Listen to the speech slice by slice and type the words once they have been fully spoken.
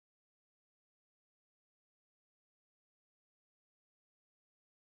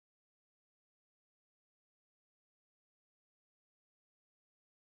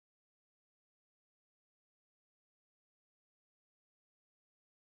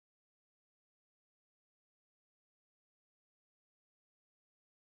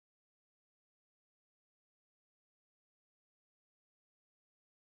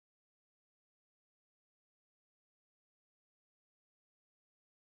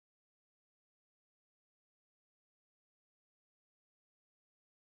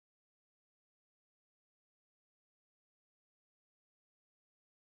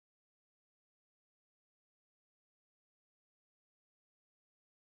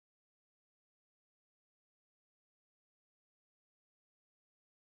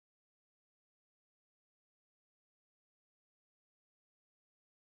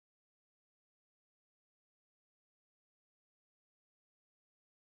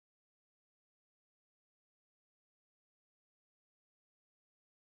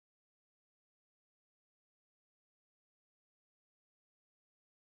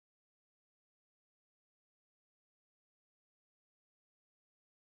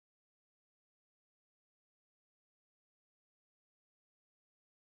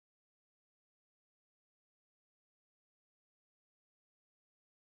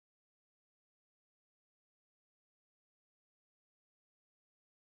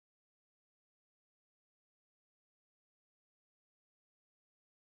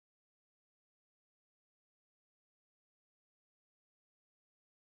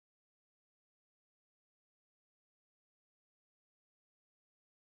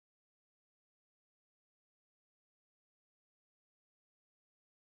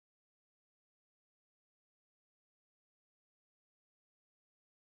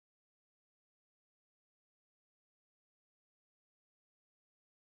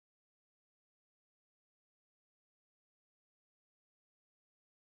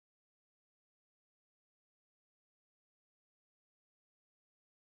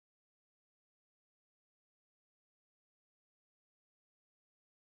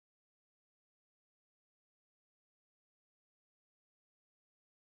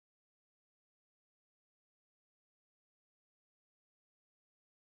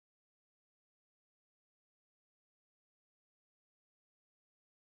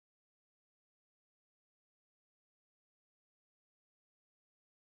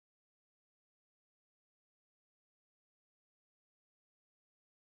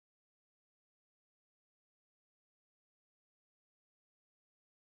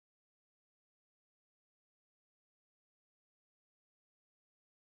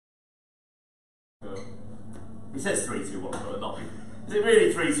He says 3, 2, 1 go, not me. Is it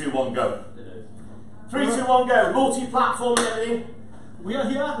really 3, 2, 1 go? It is. 3, 2, 1 go. Multi-platform and everything. We are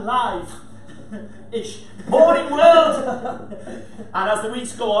here live. Ish. Morning world! And as the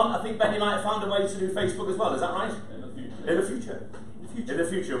weeks go on, I think Benny might have found a way to do Facebook as well, is that right? In the future. In the future. In the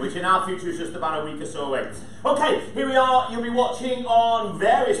future, which in our future is just about a week or so away. Okay, here we are. You'll be watching on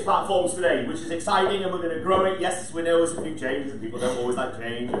various platforms today, which is exciting, and we're going to grow it. Yes, we know there's a few changes, and people don't always like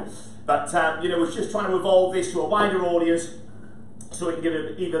change. But, you know, we're just trying to evolve this to a wider audience so we can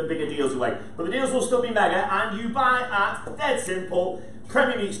give even bigger deals away. But the deals will still be mega, and you buy at, dead simple,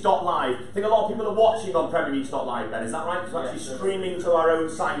 PremierMeats.live. I think a lot of people are watching on PremierMeats.live, Ben, is that right? It's actually streaming to our own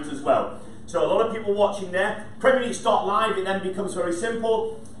site as well. So a lot of people watching there. PremierMeats.live, it then becomes very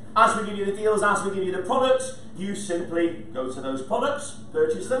simple. As we give you the deals, as we give you the products, you simply go to those products,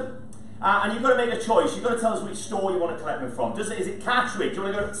 purchase them, and you've got to make a choice. You've got to tell us which store you want to collect them from. Is it Catterick? Do you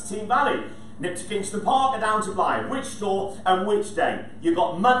want to go to Team Valley? Nip to Kingston Park or down to Blythe? Which store and which day? You've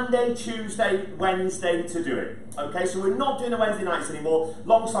got Monday, Tuesday, Wednesday to do it. Okay, so we're not doing the Wednesday nights anymore.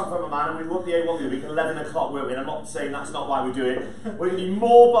 Long time from a man, and we won't be able to do it. 11 o'clock, won't we? And I'm not saying that's not why we do it. We're going to do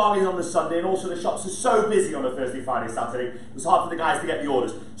more bargains on the Sunday, and also the shops are so busy on a Thursday, Friday, Saturday. It's hard for the guys to get the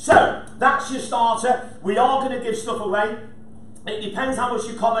orders. So, that's your starter. We are going to give stuff away. It depends how much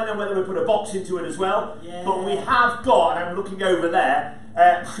you comment and whether we put a box into it as well. Yeah. But we have got, and I'm looking over there,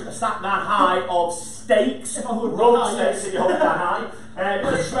 a sack that high of steaks, rump steaks, if you hold that high.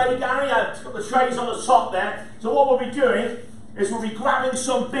 Got a tray, Gary, I've got the trays on the top there. So what we'll be doing is we'll be grabbing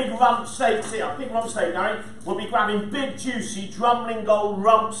some big rump steaks here. Big rump steak, Gary. We'll be grabbing big, juicy Drumlin Gold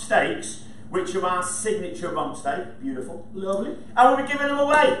rump steaks, which are our signature rump steak. Beautiful. Lovely. And we'll be giving them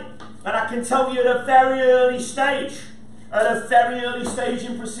away. And I can tell you at a very early stage,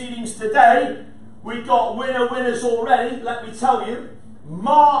 in proceedings today, we've got winners already, let me tell you.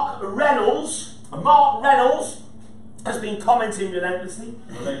 Mark Reynolds has been commenting relentlessly.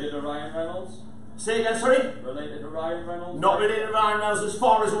 Related to Ryan Reynolds? Say again, sorry? Related to Ryan Reynolds? Not related to Ryan Reynolds as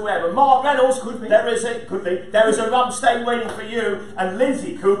far as aware, but Mark Reynolds, there is a rump steak waiting for you, and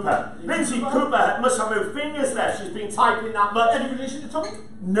Lindsay Cooper. Lindsay Cooper must have moved fingers there, she's been typing that much. Any relation to Tommy?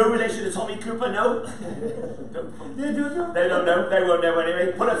 No relation to Tommy Cooper, no. They don't know, they won't know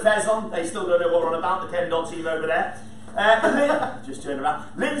anyway. Put a fez on, they still don't know what we're on about, the Ken Dodd team over there. Just turn around.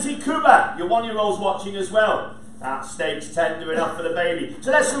 Lindsay Cooper, your 1-year-old's watching as well. That steak's tender enough for the baby. So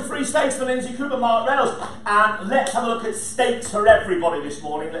there's some free steaks for Lindsay Cooper, Mark Reynolds. And let's have a look at steaks for everybody this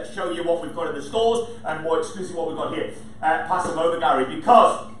morning. Let's show you what we've got in the stores and more exclusively what we've got here. Pass them over, Gary,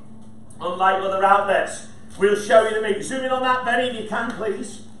 because unlike other outlets, we'll show you the meat. Zoom in on that, Benny, if you can,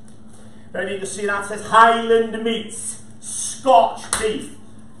 please. Benny, you can see that says Highland Meats, Scotch beef.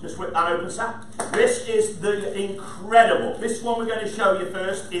 Just whip that open, sir. This is the incredible. This one we're going to show you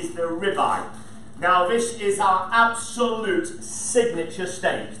first is the ribeye. Now, this is our absolute signature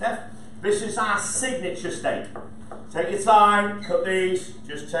steak. Steph, this is our signature steak. Take your time, cut these.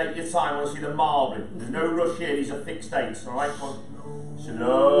 Just take your time. I want to see the marbling. There's no rush here. These are thick steaks, all right?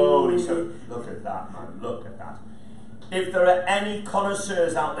 Slowly. So, look at that, man. Look at that. If there are any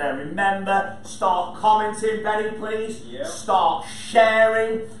connoisseurs out there, remember, start commenting, Benny, please. Yep. Start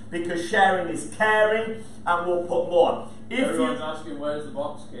sharing, because sharing is caring, and we'll put more. Everyone's asking, where's the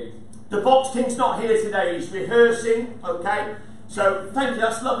box king? The box king's not here today, he's rehearsing, okay? So, thank you,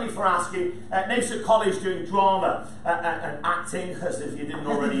 that's lovely for asking. Nate's at college doing drama and acting, as if you didn't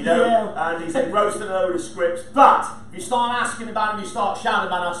already know, yeah. And he's engrossed in a load of scripts. But, if you start asking about him, you start shouting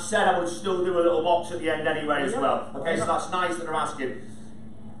about him, I said I would still do a little box at the end anyway as well. Okay, so that's nice that they're asking.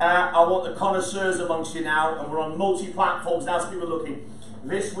 I want the connoisseurs amongst you now, and we're on multi-platforms now, so people are looking.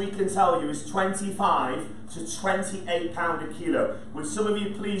 This, we can tell you, is £25 to £28 a kilo. Would some of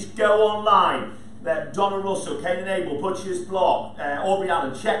you please go online? Donna Russell, Cain & Abel, Butcher's Block, Aubrey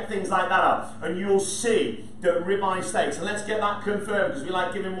Allen, check things like that out, and you'll see the ribeye steaks. And let's get that confirmed, because we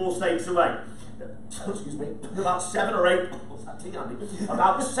like giving more steaks away. Excuse me, about 7 or 8, what's that tea, Andy?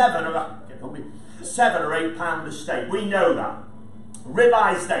 About 7 or 8 pound a steak, we know that.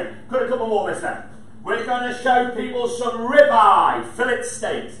 Ribeye steak, got a couple more, mister. We're going to show people some ribeye fillet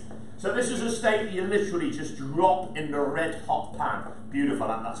steaks. So this is a steak that you literally just drop in the red hot pan. Beautiful,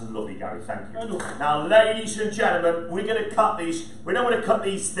 that's lovely, Gary, thank you. Now, ladies and gentlemen, we're going to cut these. We don't want to cut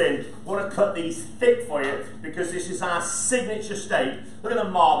these thin, we want to cut these thick for you, because this is our signature steak. Look at the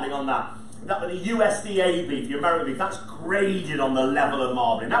marbling on that. That with the USDA beef, the American beef, that's graded on the level of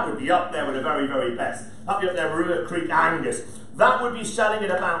marbling. That would be up there with the very, very best. That would be up there with River Creek Angus. That would be selling at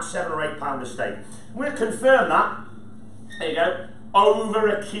about 7 or 8 pound a steak. I'm going to confirm that. There you go. Over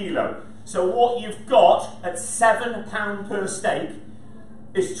a kilo. So what you've got at £7 per steak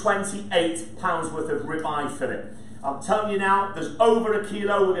is £28 worth of ribeye fillet. I'm telling you now, there's over a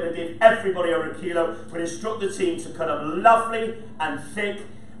kilo. We're going to give everybody over a kilo. We're going to instruct the team to cut them lovely and thick,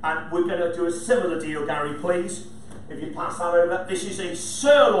 and we're going to do a similar deal, Gary, please. If you pass that over. This is a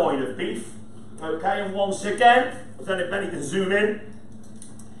sirloin of beef, okay, and once again, I don't know if any can zoom in,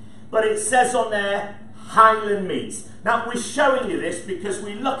 but it says on there, Highland meats. Now, we're showing you this because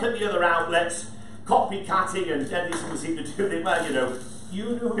we look at the other outlets, copycatting, and everything seem to do it, well, you know,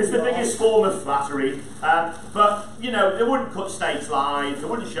 it's the biggest form of flattery, but, you know, they wouldn't cut steaks live, they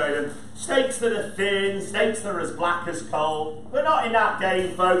wouldn't show them. Steaks that are thin, steaks that are as black as coal. We're not in that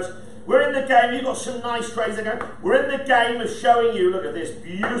game, folks. We're in the game, you've got some nice trays again. We're in the game of showing you, look at this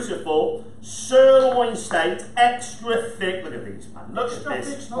beautiful sirloin steak, extra thick. Look at these, man. Look at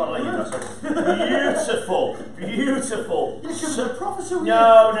this. Beautiful, beautiful.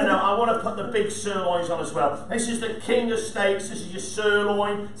 No, I want to put the big sirloins on as well. This is the king of steaks. This is your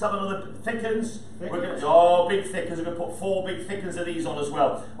sirloin. Let's have another thickens. Oh, big thickens. We're going to put 4 big thickens of these on as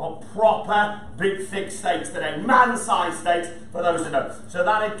well. On proper big thick steaks today. Man-sized steaks, for those that know. So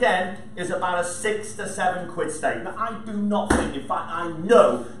that again is about a £6 to £7 steak. Now, I do not think, in fact, I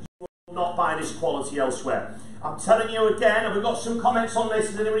know you will not buy this quality elsewhere. I'm telling you again, and we've got some comments on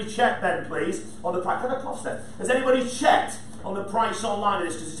this. Has anybody checked then, please, on the price? Can I cost then? Has anybody checked on the price online of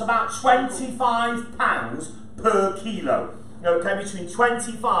this? Because it's about £25 per kilo. Okay, between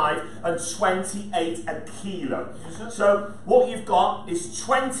 25 and 28 a kilo. So what you've got is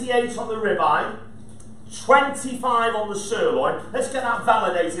 28 on the ribeye, 25 on the sirloin. Let's get that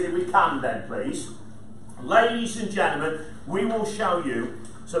validated if we can then, please. Ladies and gentlemen, we will show you.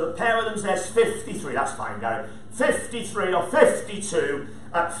 So the pair of them says 53, that's fine, Gary. 53 or 52,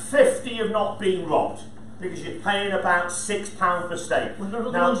 at 50 you've not been robbed. Because you're paying about £6 per steak. Well, they're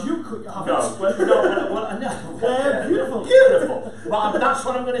the ones you could have. No, no. Beautiful. Beautiful. Well, that's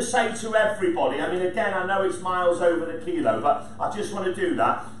what I'm going to say to everybody. I mean, again, I know it's miles over the kilo, but I just want to do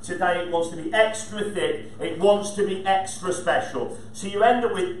that. Today it wants to be extra thick, it wants to be extra special. So you end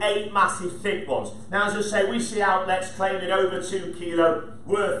up with 8 massive thick ones. Now, as I say, we see outlets claiming over 2 kilo,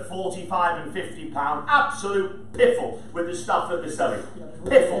 worth £45 and £50. Absolute piffle with the stuff that they're selling.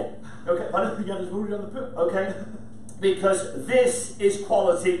 Piffle. Okay, okay, because this is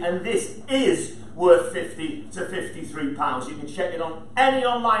quality and this is worth £50 to £53. You can check it on any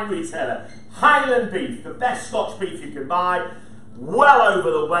online retailer. Highland beef, the best Scotch beef you can buy, well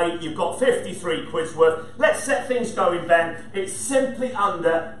over the weight. You've got 53 quid's worth. Let's set things going, Ben. It's simply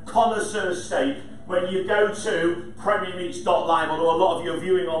under connoisseur's sake. When you go to premiermeats.live, although a lot of you are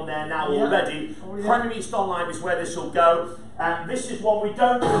viewing on there now already, premiermeats.live is where this will go. This is one we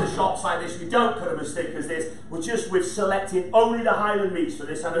don't do in the shops like this, we don't cut them as thick as this, we're selecting only the Highland meats for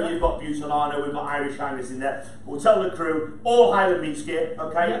this. I know you've got Butylano, we've got Irish Angus in there. We'll tell the crew, all Highland meats gear,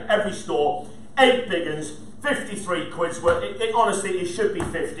 okay, every store, 8 big uns, 53 quid's worth. Honestly, it should be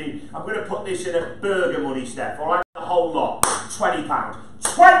 50. I'm going to put this in a burger money, Steph, alright? The whole lot, £20.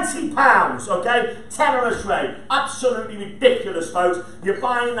 £20, okay? 10 on a tray. Absolutely ridiculous, folks. You're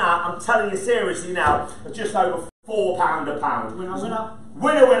buying that, I'm telling you seriously now, at just over £4 a pound.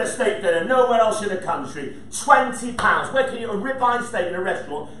 Winner steak dinner, nowhere else in the country. £20. Where can you get a ribeye steak in a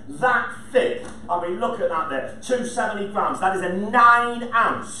restaurant that thick? I mean, look at that there. 270 grams. That is a 9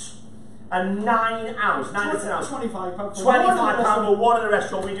 ounce. A 9 ounce. 9 to 10 ounce. £25. £25 or one in the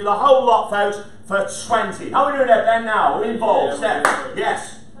restaurant. We do the whole lot, folks, for 20. How are we doing it, Ben, now? Are we involved? Steph?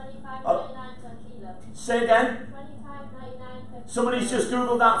 Yes. £25.99 per kilo. Say again. Somebody's just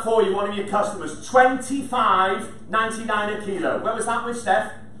Googled that for you, one of your customers. £25.99 a kilo. Where was that with,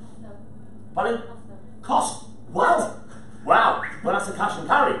 Steph? No. Pardon? Cost. What? Wow. Well, that's a cash and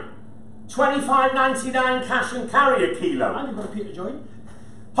carry. £25.99 cash and carry a kilo. And you've got a Peter joint.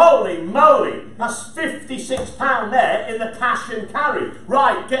 Holy moly, that's £56 there in the cash and carry.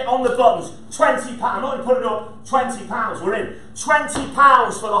 Right, get on the buttons. £20, I'm not going to put it up, £20, we're in.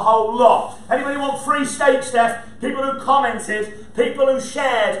 £20 for the whole lot. Anybody want free steak, Steph? People who commented, people who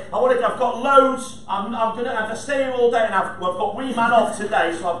shared. I've got loads. I'm going to have to stay here all day, and I've got wee man off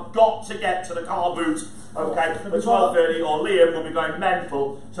today, so I've got to get to the car boot. Okay, for 12:30, or Liam will be going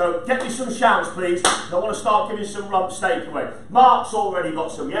mental. So get me some shouts, please. I want to start giving some rump steak away. Mark's already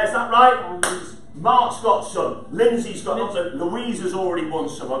got some, yeah, is that right? Mark's got some. Lindsay's got some. Louise has already won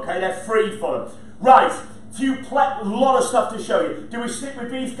some, okay? They're free for them. Right, a lot of stuff to show you. Do we stick with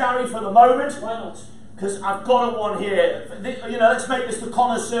beef, Gary, for the moment? Why not? Because I've got one here. You know, let's make this the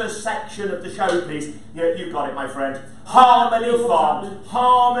connoisseur section of the showpiece. Yeah, you've got it, my friend. Harmony Farm.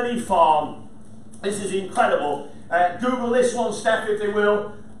 Harmony Farm. This is incredible. Google this one, Steph, if they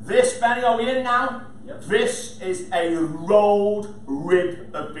will. This, Benny, are we in now? Yep. This is a rolled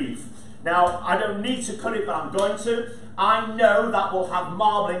rib of beef. Now, I don't need to cut it, but I'm going to. I know that will have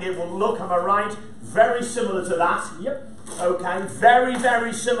marbling. It will look, am I right? Very similar to that. Yep. Okay, very,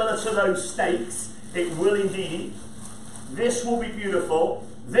 very similar to those steaks. It will indeed. This will be beautiful.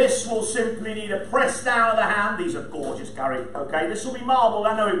 This will simply need a press down of the hand. These are gorgeous, Gary. Okay, this will be marbled.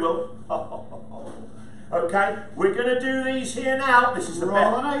 I know it will. Okay, we're going to do these here now. This is the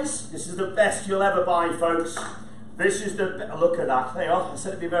best. This is the best you'll ever buy, folks. This is the look at that. There you are. I said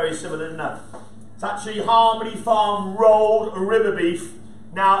it'd be very similar, didn't I? It's actually Harmony Farm rolled ribber beef.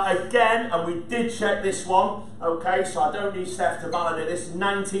 Now again, and we did check this one. Okay, so I don't need Steph to validate this.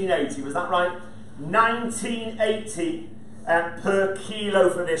 1980, was that right? 1980 per kilo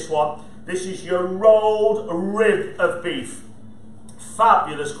for this one. This is your rolled rib of beef.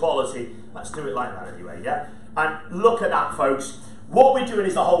 Fabulous quality. Let's do it like that anyway, yeah? And look at that, folks. What we're doing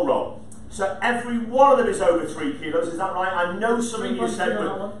is the whole roll. So every one of them is over 3 kilos, is that right? I know some of you said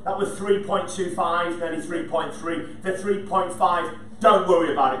that was 3.25, nearly 3.3. The 3.5, don't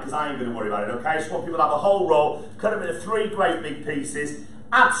worry about it, because I ain't going to worry about it, okay? So I want people to have a whole roll, cut them into 3 great big pieces,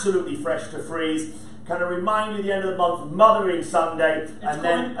 absolutely fresh to freeze. Kind of remind you at the end of the month, Mothering Sunday, and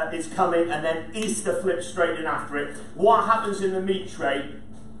then it's coming, and then Easter flips straight in after it. What happens in the meat tray?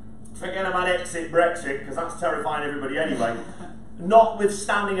 Forget about exit Brexit, because that's terrifying everybody anyway.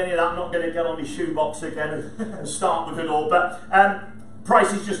 Notwithstanding any of that, I'm not going to get on my shoebox again and start with it all, but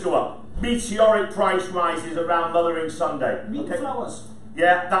prices just go up. Meteoric price rises around Mothering Sunday. Meat and flowers.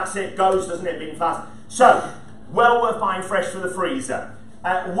 Yeah, that's it, goes, doesn't it, meat and flowers. So, well worth buying fresh for the freezer.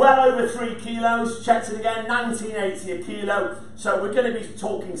 Well over 3 kilos, checked it again, 1980 a kilo. So we're going to be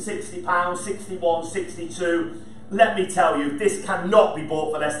talking £60, 61, 62. Let me tell you, this cannot be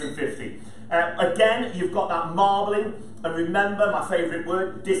bought for less than 50. Again, you've got that marbling, and remember, my favourite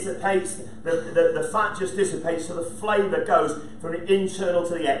word, dissipates. The fat just dissipates, so the flavour goes from the internal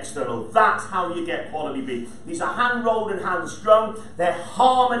to the external. That's how you get quality beef. These are hand-rolled and hand-strung. They're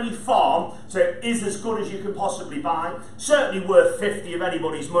Harmony Farm, so it is as good as you can possibly buy. Certainly worth 50 of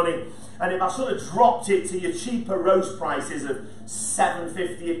anybody's money. And if I sort of dropped it to your cheaper roast prices of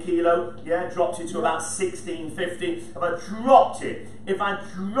 £7.50 a kilo, yeah, dropped it to about £16.50. If I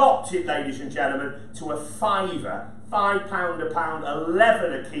dropped it, ladies and gentlemen, to a £5 a pound,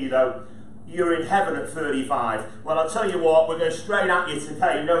 11 a kilo, you're in heaven at 35. Well, I'll tell you what, we're going straight at you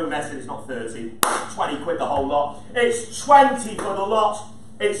today. No messing, it's not 30. 20 quid the whole lot. It's 20 for the lot.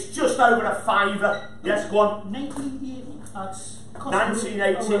 It's just over a £5. Yes, go on. 1980 at Costco.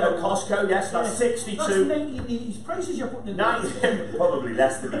 1980 at Costco, yes, that's 62. That's 1980s prices you're putting in there. Probably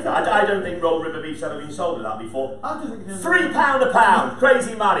less than that. I don't think rolled ribber beef's ever been sold at that before. I don't think £3 a pound,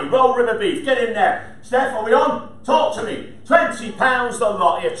 crazy money, rolled ribber beef, get in there. Steph, are we on? Talk to me. £20 the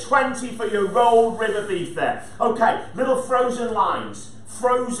lot here, 20 for your rolled ribber beef there. Okay, little frozen lines.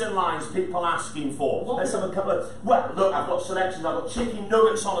 Frozen lines people asking for. Let's have a couple of, well, look, I've got selections. I've got chicken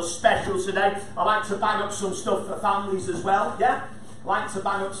nuggets on a special today. I like to bag up some stuff for families as well, yeah? Like to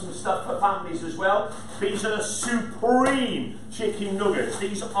bag up some stuff for families as well. These are the supreme chicken nuggets.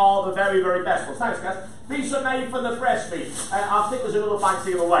 These are the very, very best ones. Thanks, guys. These are made from the breast meat. I think there's a little bag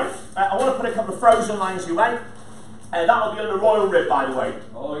to give away. I want to put a couple of frozen lines away. That'll be on the royal rib, by the way.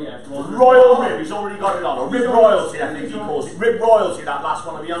 Oh, yeah. Royal rib, he's already got it on. Or rib royalty, I think he calls it. Rib royalty, that last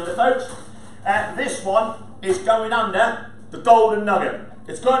one will be under, folks. This one is going under the golden nugget.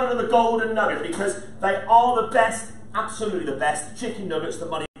 It's going under the golden nugget because they are the best, absolutely the best, chicken nuggets that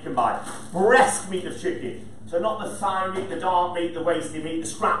money can buy. Breast meat of chicken. So not the thigh meat, the dark meat, the wasted meat, the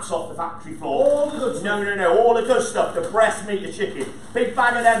scraps off the factory floor. All the good stuff. No, all the good stuff. The breast meat of chicken. Big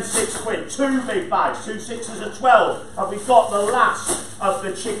bag of them, 6 quid. 2 big bags, 2 6s are 12. And we've got the last of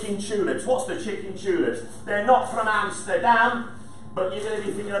the chicken tulips. What's the chicken tulips? They're not from Amsterdam, but you're going to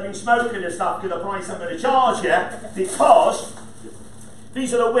be thinking I've been smoking and stuff because the price I'm going to charge you, because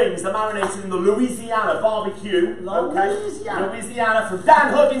these are the wings, they're marinated in the Louisiana barbecue. Louisiana from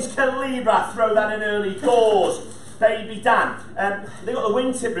Dan Huggins Calibra. Throw that in early doors. Baby Dan. They got the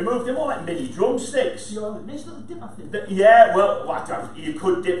wingtip removed. They're more like mini drumsticks. Nice little dip, I think. Yeah, well, you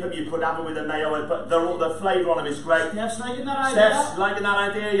could dip them, you could have them with a mayo, but the flavour on them is great. Steph's liking that idea. Steph's liking that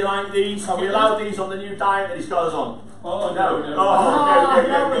idea. You like these? Have we allowed these on the new diet that he's got us on? Oh, no.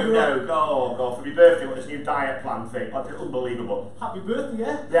 No. God, for my birthday, what this new diet plan thing. That's unbelievable. Happy birthday,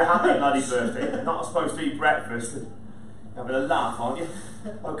 yeah? Yeah, happy bloody birthday. Not supposed to eat breakfast. Having a laugh, aren't you?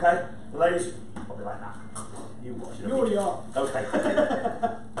 Okay, ladies, probably like that. You watch it. You already are. Okay.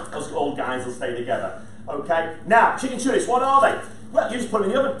 Those old guys will stay together. Okay. Now, chicken tulips, what are they? Well, you just put them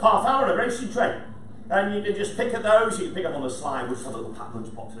in the oven, half hour on a roasting tray. And you can just pick at those. You can pick up on the slide, which are little packed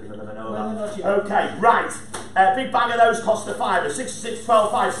lunch boxes. I never know Well, that. they're not yet. Okay, right. Big bag of those cost a fiver. 66,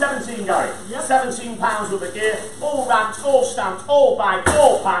 12, 5, 17, Gary. Yep. £17 worth of gear. All ramped, all stamped, all bagged,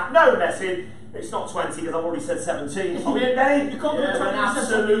 all packed. No messing. It's not 20 because I've already said 17. Are we in, Benny? You can't do We're 20, going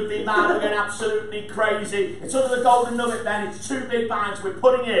absolutely mad. We're going absolutely crazy. It's under the golden nugget, Ben. It's 2 big bags we're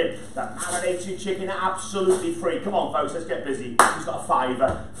putting in. That marinated chicken, absolutely free. Come on, folks, let's get busy. He's got a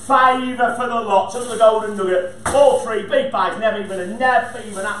fiver. Fiver for the lot. It's under the golden nugget. All 3 big bags. Never even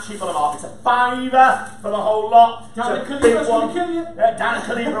that cheap on the market. It's a fiver for the whole lot. Dan It's a big Calibra's one. going to kill you. Dan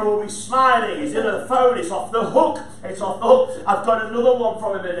Calibra will be smiling. He's in the phone. It's off the hook. It's off the hook. I've got another one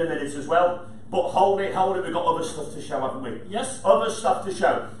from him in a minute as well. But hold it, we've got other stuff to show, haven't we? Yes. Other stuff to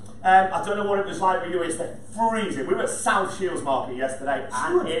show. I don't know what it was like with you, it's freezing. We were at South Shields Market yesterday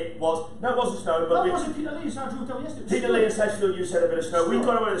and it was, no it wasn't snow, but That wasn't Peter Lee, so I drove down yesterday. Peter Lee and Sedgefield, you said a bit of snow. We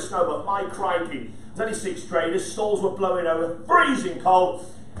got away with the snow, but my crikey, there's only 6 traders, stalls were blowing over, freezing cold.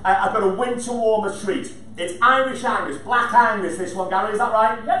 I've got a winter warmer treat. It's Irish Angus, Black Angus this one, Gary, is that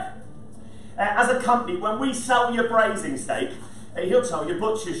right? Yep. As a company, when we sell your braising steak, he'll tell you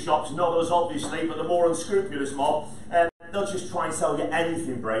butcher's shops, not us obviously, but the more unscrupulous mob, they'll just try and sell you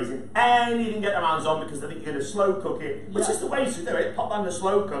anything braising, anything get their hands on because they think you're going to slow cook it, which is the way to do it. Pop down the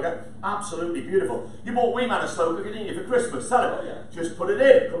slow cooker, absolutely beautiful. You bought Wee Man a slow cooker, didn't you, for Christmas? Sell it. Oh, yeah. Just put it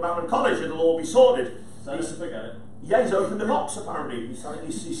in, come down from college, it'll all be sorted. So let's forget it. Yeah, he's opened the box apparently.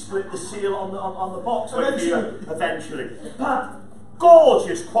 He split the seal on the box eventually. But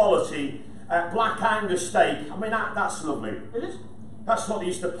gorgeous quality Black Angus steak. I mean that's lovely. It is. That's what they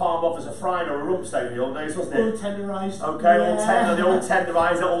used to palm off as a fry or a rump steak in the old days, wasn't it? All tenderised. Okay, all tender, the old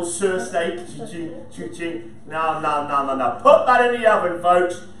tenderised, the old sir steak. Ching. No. Put that in the oven,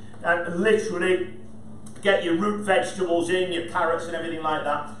 folks, and literally get your root vegetables in, your carrots and everything like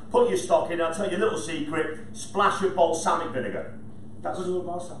that. Put your stock in. I'll tell you a little secret. Splash of balsamic vinegar. That's Good old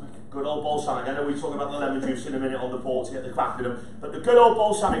balsamic. good old balsamic. I know we're talking about the lemon juice in a minute on the port to get the crack in them, but the good old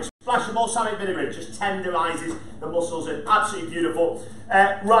balsamic, splash of balsamic vinegar, it just tenderises the muscles and absolutely beautiful.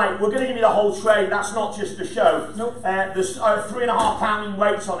 Right, we're going to give you the whole tray. That's not just the show. Nope. There's 3.5 pound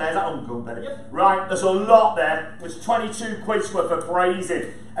weights on there. Is that on good, Benny? Yep. Right, there's a lot there. There's 22 quid's worth of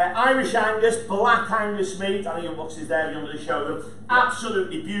braising. Irish Angus, Black Angus meat. I know your box is there if you want to show them.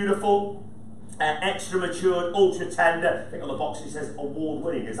 Absolutely beautiful. Extra matured, ultra tender. I think on the box it says award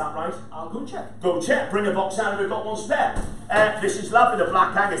winning, is that right? I'll go and check. Go check, bring a box out and we've got one spare. This is lovely, the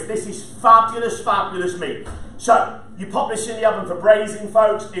Black Angus. This is fabulous, fabulous meat. So, you pop this in the oven for braising,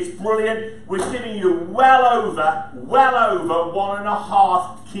 folks. It's brilliant. We're giving you well over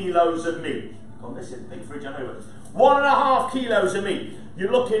 1.5 kilos of meat. On this is big fridge, I know it. 1.5 kilos of meat.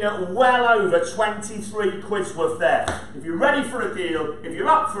 You're looking at well over 23 quid's worth there. If you're ready for a deal, if you're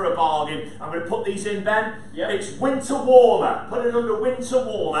up for a bargain, I'm going to put these in, Ben. Yep. It's winter warmer. Put it under winter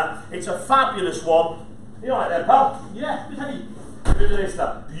warmer. It's a fabulous one. You all right there, pal? Yeah, bit heavy. Look at this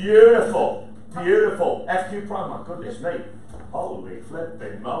stuff. Beautiful. Beautiful. FQ Prime, my goodness me. Holy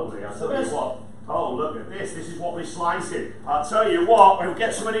flipping moly. I'll tell you what. Oh, look at this. This is what we're slicing. I'll tell you what, we'll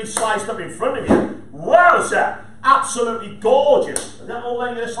get some of these sliced up in front of you. Wow, sir. Absolutely gorgeous. Is that all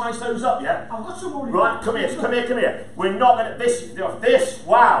they're going to slice those up, yeah? I've got some already. Right, come here. We're not going to, this,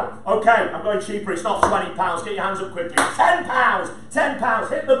 wow. Okay, I'm going cheaper, it's not £20. Get your hands up quickly. £10,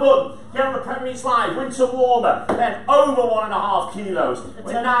 hit the button. Get on the Premier Slide, winter warmer. Then over 1.5 kilos.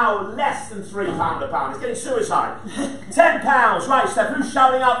 We're now less than £3 a pound. It's getting suicide. £10. Right, Steph, who's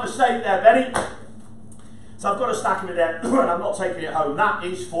shouting out the steak there, Benny? So I've got a stack of it there, and I'm not taking it home. That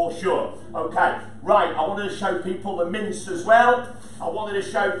is for sure. Okay, right, I wanted to show people the mince as well.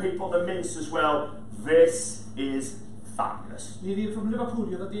 This is fabulous. Lady from Liverpool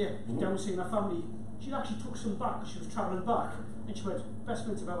the other day, down seeing her family. She actually took some back because she was travelling back. And she went, best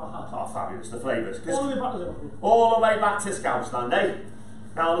mince I've ever had. Oh, fabulous, the flavours. All the way back to Liverpool. All the way back to Scoutland, eh?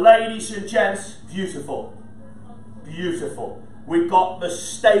 Now, ladies and gents, beautiful. Beautiful. We've got the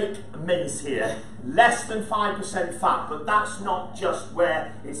steak mince here, less than 5% fat, but that's not just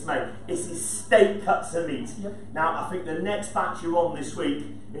where it's made. It's these steak cuts of meat. Yep. Now, I think the next batch you're on this week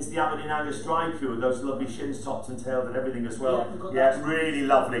is the Aberdeen Angus Dry Cure with those lovely shins, tops and tails and everything as well. Yeah, Really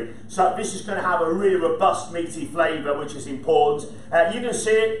lovely. So this is going to have a really robust meaty flavour, which is important. You can see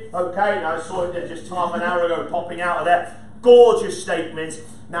it, okay, now I saw it there just half an hour ago popping out of there. Gorgeous steak mince.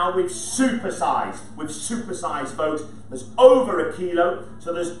 Now we've supersized, folks. There's over a kilo,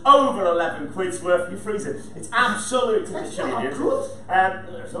 so there's over 11 quid's worth. You freeze it. It's absolutely That's not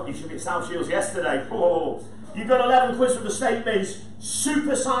good. you should be at South Shields yesterday. Oh, You've got 11 quid for the steak base,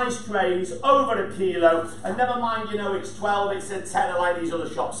 super-sized trays, over a kilo, and never mind, you know, it's 12, it's a 10 like these other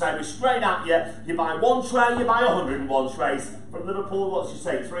shops say. We're straight at you. You buy one tray, you buy 101 trays. From Liverpool, what's she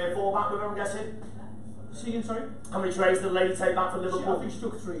say, 3 or 4 back with her, I'm guessing? See again, sorry? How many trays did the lady take back from Liverpool? I think she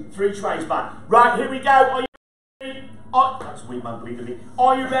took 3. 3 trays back. Right, here we go. Are you ready? That's weak man bleeding me.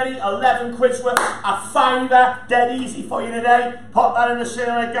 Are you ready? 11 quid's worth. A fiver. Dead easy for you today. Pop that in the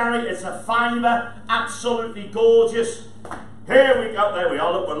cinema, Gary. It's a fiver. Absolutely gorgeous. Here we go. There we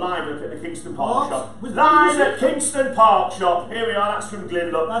are. Look, we're live. Look at the Kingston Park shop. Live at Kingston Park shop. Here we are. That's from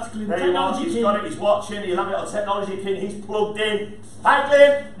Glyn. Look. That's Glyn. There you are. He's got it. He's watching. He'll have it on Technology King. He's plugged in. Hi,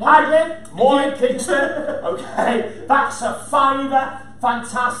 Glyn. Hi, Glyn. Morning, Kingston. Okay. That's a fiver.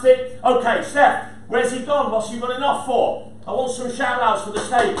 Fantastic. Okay, Steph. Where's he gone? What's he running off for? I want some shout outs for the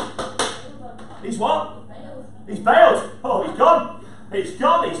steak. He's what? He's bailed. Oh, he's gone. He's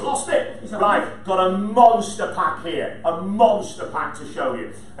gone, he's lost it. Right, got a monster pack here. A monster pack to show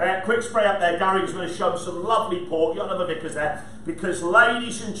you. Quick spray up there, Gary's going to show some lovely pork. You've got another Vickers there. Because,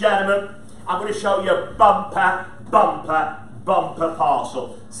 ladies and gentlemen, I'm going to show you a bumper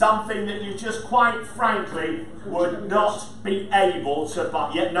parcel. Something that you just quite frankly would not be able to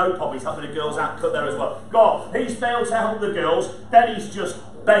buy. Yeah, no problem. He's helping the girls out cut there as well. Go on, he's bailed to help the girls. Then he's just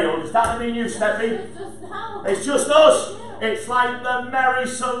bailed. Is that me and you, Steffi? It's just us. It's like the Mary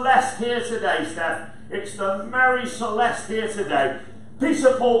Celeste here today, Steph. It's the Mary Celeste here today. Piece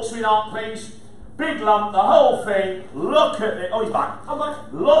of pork, sweetheart, please. Big lump, the whole thing. Look at it. Oh, he's back. I'm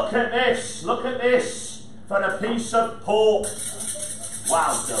back. Look at this. Look at this. For a piece of pork.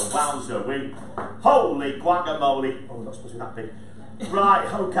 Wowzer. Holy guacamole. Oh, not supposed to be that big.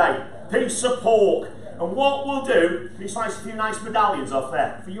 Right, okay. Piece of pork. And what we'll do, can you slice a few nice medallions off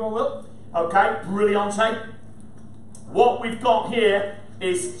there? For you, I will. Okay, brilliante. What we've got here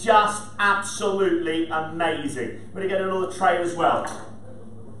is just absolutely amazing. We're going to get another tray as well.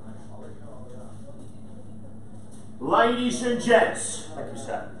 Ladies and gents, thank you,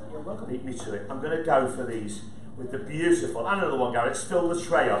 sir. You're welcome. Beat me to it. I'm going to go for these with the beautiful, and another one, Garrett, fill the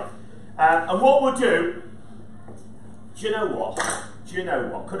tray up. And what we'll do you know what?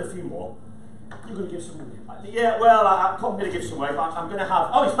 Cut a few more. You're going to give some away. Yeah, well, I'm going to give some away, but I'm going to have...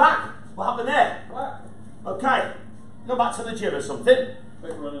 Oh, he's back! What happened there? Back. Okay. Go back to the gym or something.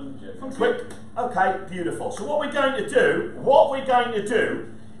 Quick run in the gym. Quick. Okay, beautiful. So what we're going to do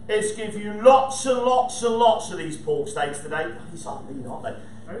is give you lots and lots and lots of these pork steaks today. These are lean, aren't they?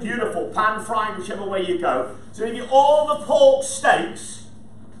 Very beautiful. Good. Pan fried, whichever way you go. So we give you all the pork steaks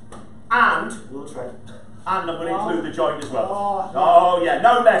and I'm going to include the joint as well. Oh yeah,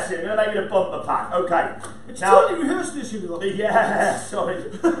 no messing. I'm going to make it a bumper pack. Okay. It's totally rehearsed this, you know. Yeah, sorry.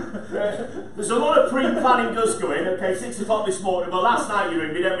 There's a lot of pre-planning does go in. Okay, 6 o'clock this morning. Well, last night you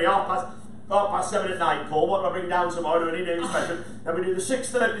ringed me, didn't we? Half past 7 at night, Paul. What do I bring down tomorrow? Do I need any special? Then we do the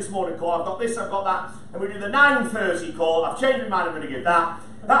 6:30 this morning call. I've got this, I've got that. And we do the 9:30 call. I've changed my mind, I'm going to give that.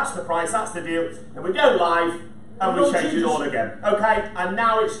 That's the price, that's the deal. And we go live. And we change it all again. Okay, and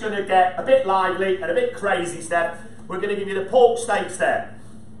now it's going to get a bit lively and a bit crazy, Steph. We're going to give you the pork steaks there.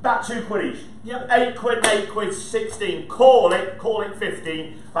 About 2 quid each. Yep. 8 quid, 16. Call it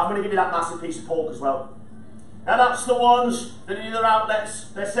 15. But I'm going to give you that massive piece of pork as well. Now that's the ones that in other outlets,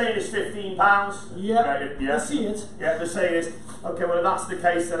 they're saying it's £15. Yeah, right, yeah. I see it. Yeah, they're saying it. Okay, well if that's the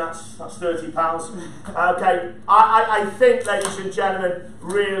case, then that's £30. Okay, I think, ladies and gentlemen,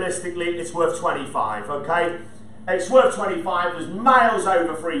 realistically, it's worth 25, okay? It's worth 25, there's miles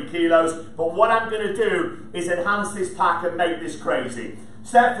over 3 kilos, but what I'm going to do is enhance this pack and make this crazy.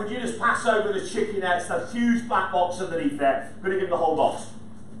 Steph, would you just pass over the chicken necks, that huge black box underneath there? I'm going to give the whole box.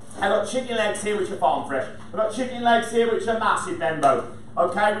 I've got chicken legs here which are farm fresh. I've got chicken legs here which are massive Bembo.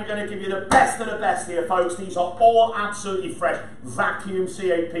 Okay, we're going to give you the best of the best here, folks. These are all absolutely fresh, vacuum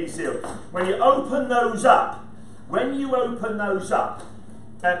CAP sealed. When you open those up, I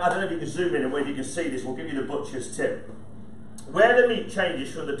don't know if you can zoom in and whether you can see this, we'll give you the butcher's tip. Where the meat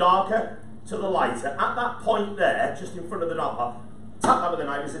changes from the darker to the lighter, at that point there, just in front of the darker, tap that with a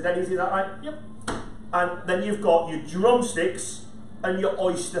knife. Is it Denny, see that right? Yep. And then you've got your drumsticks and your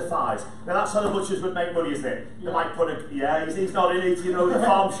oyster thighs. Now that's how the butchers would make money, isn't it? Yeah. They might put he's not in it, you know, the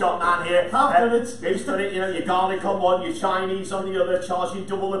farm shop man here. I've done it. He's done it, you know, your garlic on one, your Chinese on the other, charging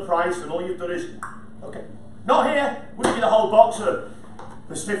double the price, and all you've done is, okay. Not here, we'll give you the whole box of them.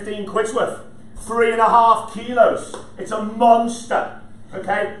 There's 15 quid's worth, 3.5 kilos. It's a monster.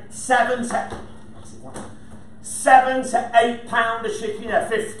 Okay, 7 to 8 pound of chicken there,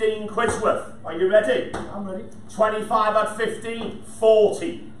 15 quid's worth. Are you ready? I'm ready. 25 at 15,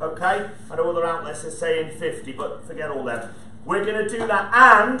 40. Okay, I know other outlets are saying 50, but forget all that. We're going to do that,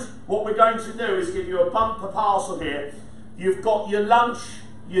 and what we're going to do is give you a bumper parcel here. You've got your lunch,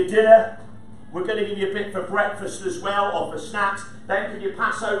 your dinner. We're going to give you a bit for breakfast as well, or for snacks. Then can you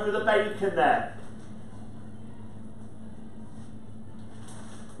pass over the bacon there?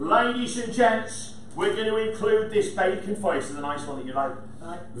 Ladies and gents, we're going to include this bacon for you. This is the nice one that you like.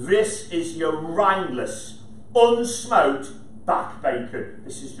 Right. This is your ringless, unsmoked back bacon.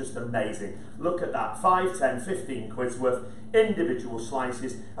 This is just amazing. Look at that, 5, 10, 15 quid's worth, individual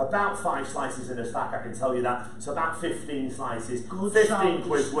slices, about 5 slices in a stack, I can tell you that. It's about 15 slices, Good 15 sandwich.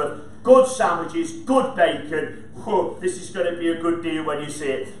 quid's worth, good sandwiches, good bacon. Whoa, this is going to be a good deal when you see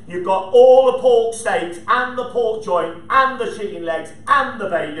it. You've got all the pork steaks and the pork joint and the chicken legs and the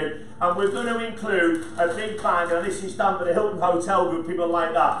bacon, and we're going to include a big bag, and this is done by the Hilton Hotel Group, people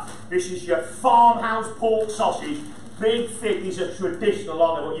like that. This is your farmhouse pork sausage. Big, thick, these are traditional,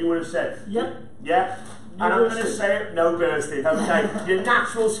 aren't they, what you would have said? Yep. Yeah? No And I'm going to bursting. say it, no bursting, okay? Your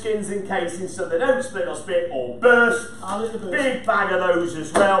natural skins and casings so they don't split or spit or burst. I'll hit the burst. Big bag of those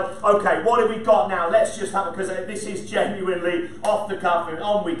as well. Okay, what have we got now? Let's just have it, because this is genuinely off the cuff, and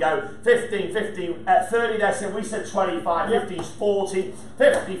on we go. 15, 15, 30 there, so we said 25, Yep. 50's 40,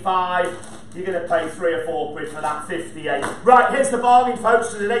 55. You're going to pay 3 or 4 quid for that 58. Right, here's the bargain,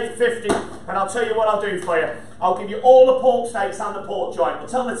 folks, to the 8.50, and I'll tell you what I'll do for you. I'll give you all the pork steaks and the pork joint. I'll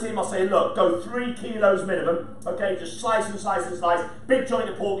tell the team, I'll say, look, go 3 kilos minimum, okay? Just slice and slice and slice. Big joint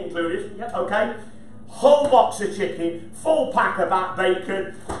of pork included, Yep. okay? Whole box of chicken, full pack of back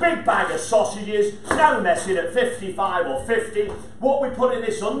bacon, big bag of sausages, no messing at 55 or 50. What we putting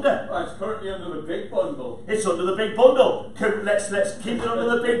this under? Well, it's currently under the big bundle. It's under the big bundle. Let's keep it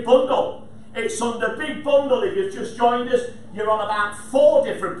under the big bundle. It's under big bundle. If you've just joined us, you're on about 4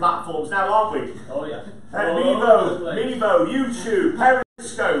 different platforms now, aren't we? Oh yeah. Mevo, YouTube,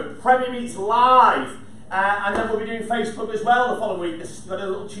 Periscope, Premier Meets Live, and then we'll be doing Facebook as well the following week. This has got a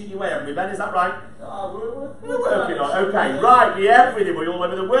little cheeky way, haven't we, Ben? Is that right? We're working on it. Okay, right, yeah, everything. We're all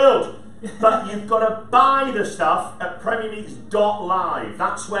over the world. But you've got to buy the stuff at PremierMeats.live.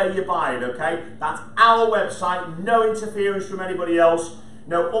 That's where you buy it, okay? That's our website, no interference from anybody else,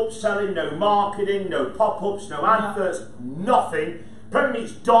 no upselling, no marketing, no pop-ups, no adverts, nothing.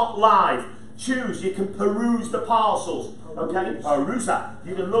 PremierMeats.live. Choose, you can peruse the parcels, okay? Peruse that.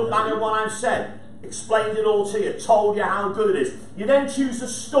 You can look back at what I've said, explained it all to you, told you how good it is. You then choose a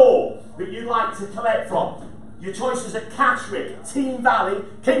store that you'd like to collect from. Your choices are Catterick, Team Valley,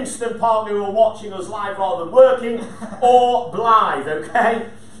 Kingston Park, who are watching us live rather than working, or Blythe, okay?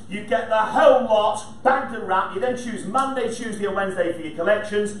 You get the whole lot, bagged and wrapped. You then choose Monday, Tuesday or Wednesday for your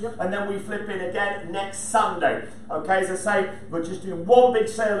collections, and then we flip in again next Sunday. Okay, as I say, we're just doing one big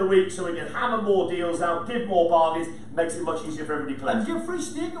sale a week so we can hammer more deals out, give more bargains, makes it much easier for everybody to collect. And give free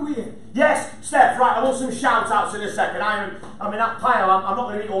steak away. Yes, Steph, right, I want some shout outs in a second. I mean, that pile, I'm not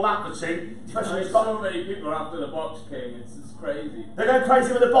going to eat all that for tea. Especially There's it's got, so many people are after the Box King, it's crazy. they're going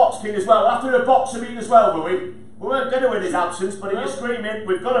crazy with the Box King as well. We'll have to do a box of meat as well, will we? We weren't going to in his absence, but if you're screaming,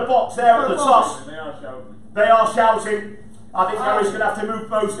 we've got a box there at the top. They are shouting. They are shouting. I think Gary's going to have to move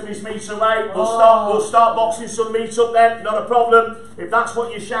most of his meat away. We'll start boxing some meat up then, not a problem, if that's what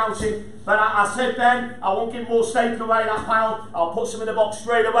you're shouting. But I said then, I won't give more steak away, that pile. I'll put some in the box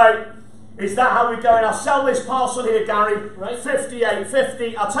straight away. Is that how we're going? I'll sell this parcel here, Gary. Right.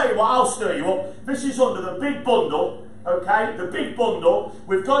 58.50. I'll tell you what, I'll stir you up. This is under the big bundle. Okay, the big bundle.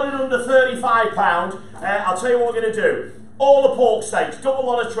 We've got it under £35. I'll tell you what we're going to do. All the pork steaks, double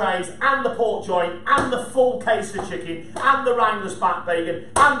lot of trays, and the pork joint, and the full case of chicken, and the Wrangler's back bacon,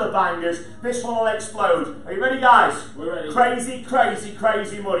 and the bangers. This one will explode. Are you ready, guys? We're ready. Crazy, crazy,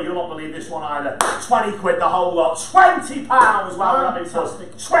 crazy money. You'll not believe this one either. 20 quid the whole lot. £20 while we're having fun.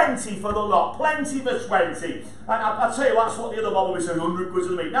 20 for the lot. Plenty for 20. And I'll tell you, that's what the other model was saying, 100 quid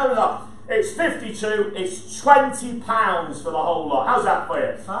for the meat. No. It's 52, it's £20 for the whole lot. How's that for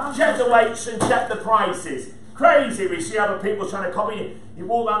you? Check the weights and check the prices. Crazy, we see other people trying to copy you. You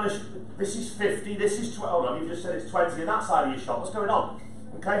walk down this is 50, this is 12, no, you just said it's 20 in that side of your shop. What's going on?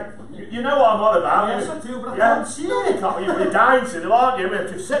 Okay? You know what I'm on about. Yes, I do, but I Yeah? can't see You it. can't, you're dying to, aren't you? I've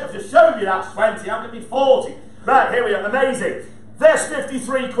just shown you that's 20, I'm going to be 40. Right, here we are, amazing. There's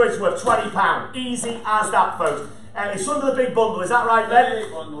 53 quid's worth, £20. Easy as that, folks. It's under the big bundle, is that right, Ben?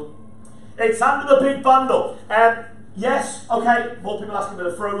 Big bundle. It's under the big bundle. Yes, okay, more people asking for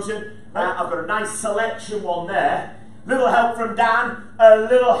the frozen. I've got a nice selection one there. Little help from Dan, a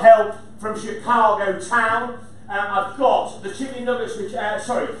little help from Chicago Town. I've got the chicken nuggets, which,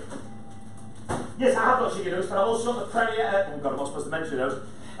 sorry. Yes, I have got chicken nuggets, but I've also got the Premier, oh God, I'm not supposed to mention those.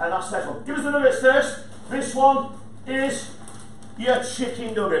 That's that one. Give us the nuggets first. This one is your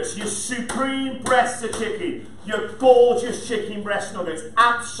chicken nuggets, your supreme breasts of chicken, your gorgeous chicken breast nuggets.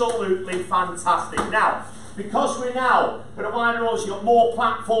 Absolutely fantastic. Now, because we're now going to wind around, you've got more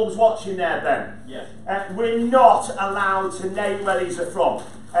platforms watching there, Ben. Yes. We're not allowed to name where these are from.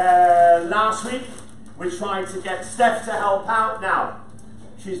 Last week, we tried to get Steph to help out. Now,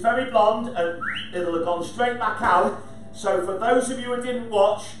 she's very blonde and it'll have gone straight back out. So for those of you who didn't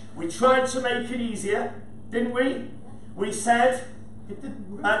watch, we tried to make it easier, didn't we? We said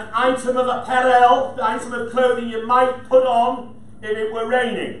an item of apparel, an item of clothing you might put on if it were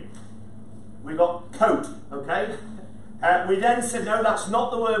raining. We got coat, okay? We then said, no, that's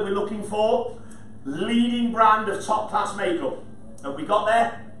not the word we're looking for. Leading brand of top class makeup. Have we got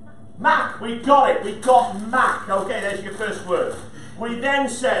there? Mac, we got it. We got Mac. Okay, there's your first word. We then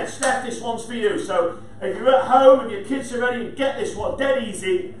said, Steph, this one's for you. So if you're at home and your kids are ready, get this one, dead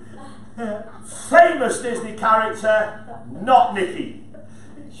easy. Famous Disney character, not Mickey.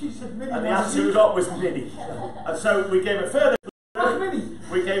 She said Minnie. And the answer we got was Minnie. And so we gave a further clue. Minnie.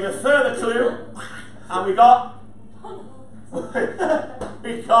 We gave a further clue, and we got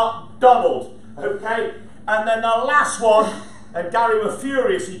Donald. Okay, and then the last one, and Gary was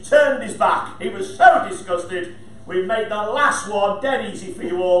furious. He turned his back. He was so disgusted. We made the last one dead easy for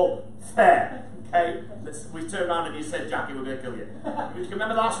you all. Fair. Okay, we turned around and you said, Jackie, we're going to kill you. You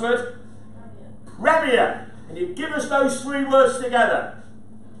remember the last word? Premier. And you give us those three words together.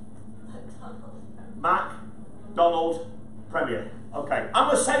 Mac, Donald, Premier. Okay, I'm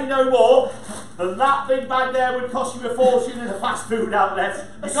going to say no more than that big bag there would cost you a fortune in a fast food outlet.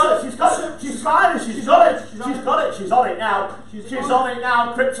 She's got it, she's got it, she's fine, she's got it, she's got it, she's on it now. She's on it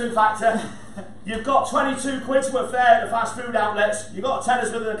now, Krypton Factor. You've got 22 quid's worth there at the fast food outlets. You've got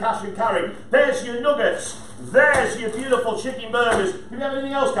tenors within the cash and carry. There's your nuggets. There's your beautiful chicken burgers. Did we have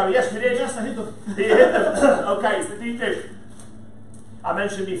anything else, Gary? Yes, we did. Yes, I hit them. You hit them. Okay, it's the deep dish. I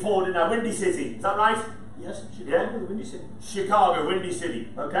mentioned before, didn't I? Windy City. Is that right? Yes, Chicago, Yeah. Windy City. Chicago, Windy City.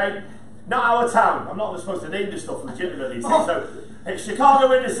 Okay? Not our town. I'm not supposed to name this stuff legitimately. Oh. So it's Chicago,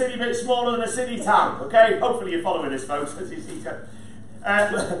 Windy City, a bit smaller than a city town. Okay? Hopefully you're following this, folks. As you see.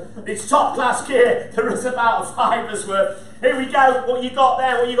 It's top class gear. There is about a fiver's worth. Here we go. What you got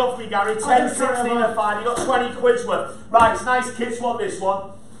there? What you got for me, Gary? 10, 16 and 5. You got 20 quid's worth. Right, it's nice kids want this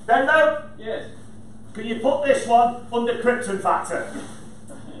one. Benno? Yes. Can you put this one under Krypton Factor?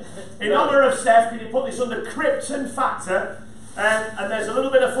 In honour of Steph, can you put this under Krypton Factor? And there's a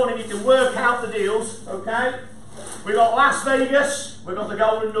little bit of fun if you can work out the deals, okay? We've got Las Vegas. We've got the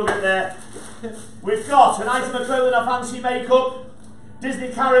golden nugget there. We've got an item of clothing or fancy makeup. Disney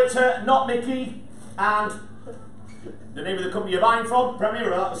character, not Mickey, and the name of the company you're buying from,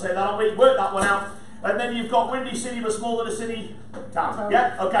 Premier, I'll have to say that on we work that one out. And then you've got Windy City, but smaller than a city town.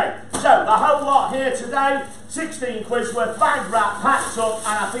 Yeah? Okay. So, the whole lot here today, 16 quid's worth, bag wrap, packed up,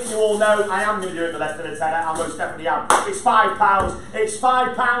 and I think you all know I am going to do it for less than a tenner. I most definitely am. It's £5. It's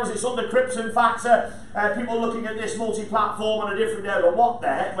 £5. It's under Krypton Factor. People looking at this multi-platform on a different day, but what the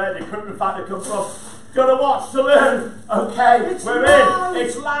heck, where did Krypton Factor come from? Gotta watch to learn. Okay, we're in.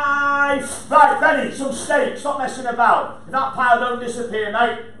 It's live. Right, Benny, some steak. Stop messing about. If that pile don't disappear,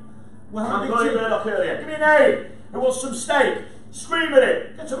 mate. Well, I'm going to Murdoch earlier. Give me a name. Who wants some steak? Scream at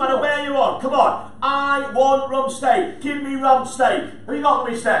it. Doesn't matter where you're on. Come on. I want rump steak. Give me rump steak. Who you got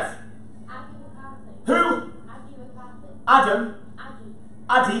with me, Steph? Aggie McCarthy. Who? Aggie McCarthy. Adam.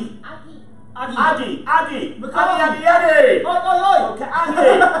 Aggie. Addy. Aggie. Aggie. Addy. Oi, oi, oi. Okay,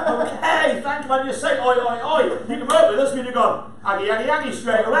 Aggie. Okay, thank you. When you say oi, oi, oi, you can work with us when you've gone Aggie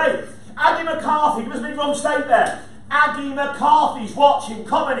straight away. Aggie McCarthy, give us a big rump steak there. Aggie McCarthy's watching,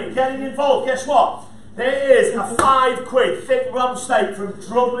 commenting, getting involved. Guess what? There is a £5 thick rump steak from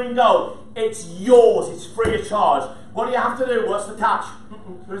Drubbling Gold. It's yours. It's free of charge. What do you have to do? What's the catch?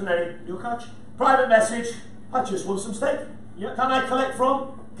 There isn't any. Your catch? Private message. I just want some steak. Yep. Can I collect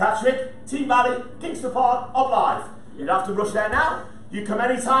from Catterick, Team Valley, Kingston Park, or Blythe? You don't have to rush there now. You come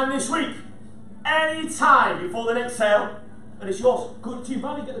any time this week. Any time before the next sale. And it's yours. Go to Team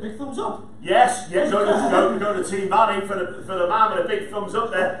Valley, get the big thumbs up. Yes, go to Team Valley for the man with a big thumbs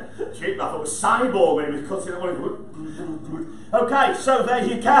up there. Cheap, I thought it was Cyborg when he was cutting it. Okay, so there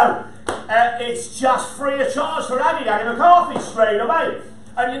you go. It's just free of charge for Aggie McCarthy straight away.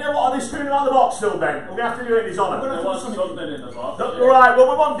 And you know what? Are they spooning out the box still, Ben? We're going to have to do it in his honour. There was something in the box. Right, well,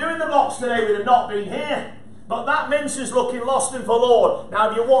 we won't do in the box today with him not being here. But that mince is looking lost and forlorn. Now,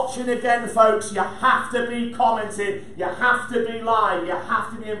 if you're watching again, folks, you have to be commenting. You have to be live. You have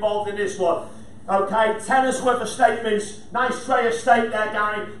to be involved in this one. Okay, tenner's worth of steak mince. Nice tray of steak there,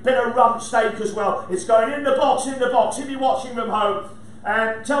 Gary. Bit of rump steak as well. It's going in the box, If you're watching from home.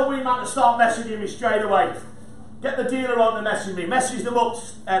 Tell Wee Man to start messaging me straight away. Get the dealer on to message me. Message them up,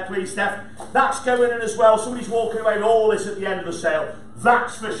 please, Steph. That's going in as well. Somebody's walking away with all this at the end of the sale.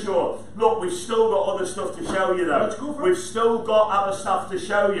 That's for sure. Look, we've still got other stuff to show you, though. Let's go for it. We've still got other stuff to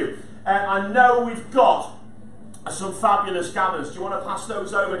show you. I know we've got some fabulous gammons. Do you want to pass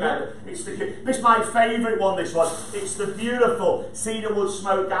those over, again? It's this is my favourite one, this one. It's the beautiful cedarwood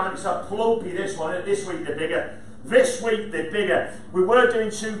smoked gammon. It's a plumpy, this one. And this week they're bigger. This week they're bigger. We were doing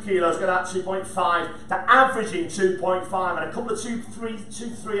 2 kilos, got that 2.5. They're averaging 2.5 and a couple of 2.380,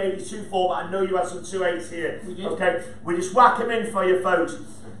 2.4, but I know you had some 2.8s here. Okay, we just whack them in for you folks.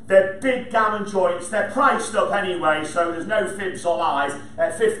 They're big gammon joints. They're priced up anyway, so there's no fibs or lies.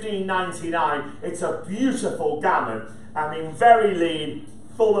 At $15.99, it's a beautiful gammon. I mean, very lean,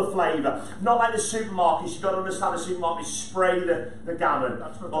 full of flavour. Not like the supermarkets. You've got to understand the supermarkets spray the gammon,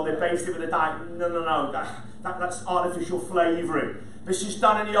 or they baste it with a dye. No. That's artificial flavouring. This is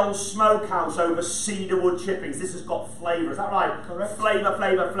done in the old smokehouse over cedarwood chippings. This has got flavour. Is that right? Correct.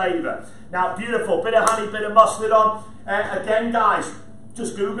 Flavour. Now, beautiful. Bit of honey, bit of mustard on. Again, guys,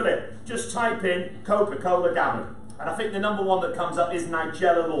 just Google it. Just type in Coca-Cola gammon. And I think the number one that comes up is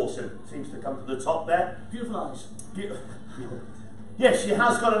Nigella Lawson. Seems to come to the top there. Beautiful eyes. Yes, she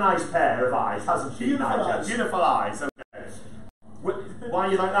has got a nice pair of eyes, hasn't she? Beautiful Nigella? eyes. Beautiful eyes. Okay. Why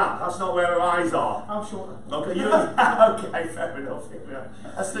are you like that? That's not where her eyes are. I'm shorter. Okay, okay, fair enough.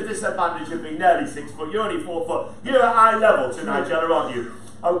 That's the disadvantage of being nearly 6 foot. You're only 4 foot. You're at eye level to Nigella, aren't you?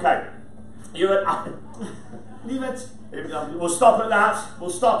 Okay. You're at Leave it. We'll stop at that. We'll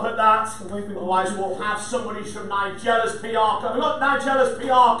stop at that. Otherwise, we'll have somebody from Nigella's PR company. We've got Nigella's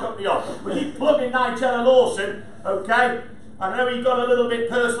PR company on. We keep plugging Nigella Lawson, okay? I know you got a little bit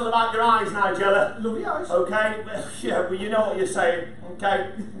personal about your eyes, Nigella. Lovely eyes. Okay? Yeah, well, you know what you're saying, okay?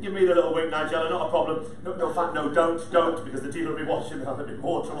 Give me the little wink, Nigella, not a problem. No, in fact, no, don't, because the dealer will be watching and I'll have a bit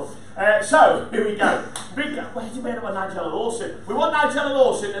more trouble. So, here we go. Where did you made about Nigella Lawson? We want Nigella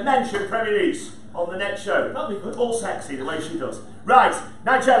Lawson to mention Premier Leagues on the next show. That'd be good. All sexy, the way she does. Right,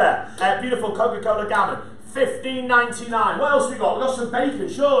 Nigella, beautiful Coca-Cola gammon. $15.99. What else we got? We've got some bacon,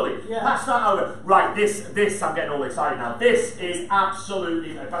 surely. Yeah. Pass that over. Right, this, I'm getting all excited now. This is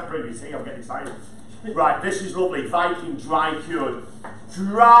absolutely, in fact, bring this here, I'm getting excited. Right, this is lovely. Viking dry cured.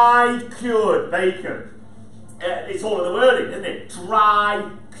 Dry cured bacon. It's all in the wording, isn't it?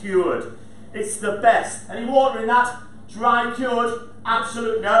 Dry cured. It's the best. Any water in that? Dry cured?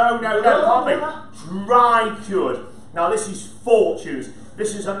 Absolutely. No, can't be. Dry cured. Now, this is fortunes.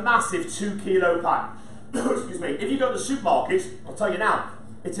 This is a massive 2 kilo pack. Excuse me. If you go to the supermarkets, I'll tell you now,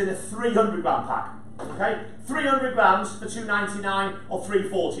 it's in a 300 gram pack. Okay? 300 grams for $2.99 or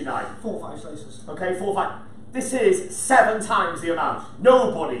 $3.49. 4 or 5 slices. Okay, 4 or 5. This is 7 times the amount.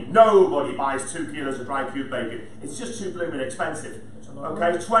 Nobody buys 2 kilos of dry cured bacon. It's just too blooming expensive.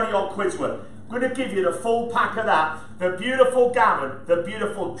 Okay, 20 odd quid's worth. I'm going to give you the full pack of that, the beautiful gammon, the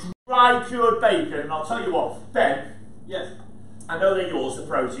beautiful dry cured bacon, and I'll tell you what, Ben. Yes. I know they're yours, the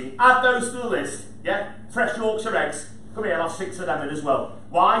protein. Add those to the list, yeah? Fresh Yorkshire eggs. Come here, I'll have 6 of them in as well.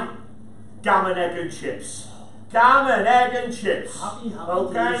 Why? Gammon, egg and chips. Gammon, egg and chips. Happy,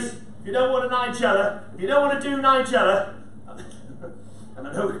 okay? Please. If you don't want a Nigella, if you don't want to do Nigella, and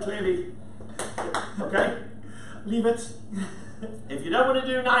I know clearly, okay? Leave it. If you don't want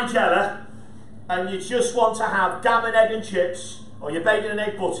to do Nigella, and you just want to have gammon, egg and chips, or your bacon and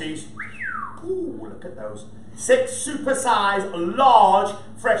egg butties, ooh, look at those. 6 super-sized, large,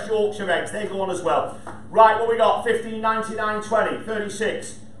 fresh Yorkshire eggs. They go on as well. Right, what we got? $15.99, 20,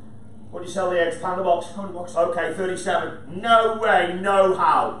 36. What do you sell the eggs? Pound a box? Pound a box. Okay, 37. No way, no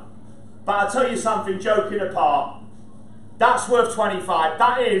how. But I'll tell you something, joking apart. That's worth 25.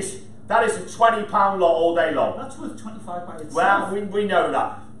 That is a £20 lot all day long. That's worth 25 by itself. Well, we know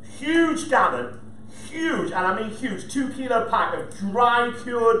that. Huge gammon, huge, and I mean huge, 2 kilo pack of dry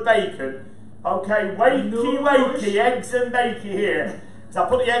cured bacon. Okay, wakey, eggs and bacon here. So I'll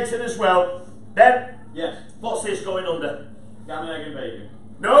put the eggs in as well. Then, Yes. what's this going under? Gammon, egg and bacon.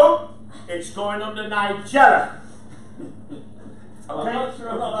 No, it's going under Nigella. I'm not sure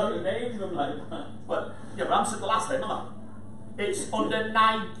I'm allowed to name them like that. Well, yeah, but I answered the last name, haven't I? It's under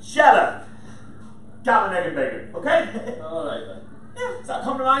Nigella. Gammon, egg and bacon, okay? Alright then. Yeah, is that a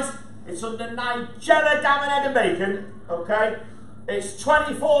compromise? It's under Nigella gammon, egg and bacon, okay? It's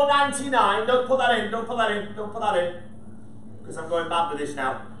 $24.99. Don't put that in, don't put that in, don't put that in. Because I'm going bad with this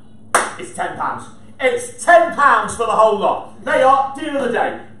now. It's £10. It's £10 for the whole lot. They are, deal of the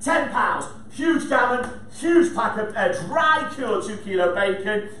day, £10. Huge gammon, huge pack of dry cured 2 kilo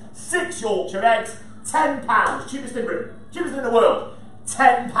bacon, 6 Yorkshire eggs, £10. Cheapest in Britain, cheapest in the world.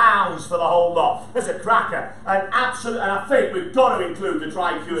 £10 for the whole lot. There's a cracker. An absolute, and I think we've got to include the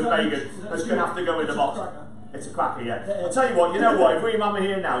dry cured bacon. That's going to have to go in the box. It's a cracker, yeah. I'll tell you what, if we mama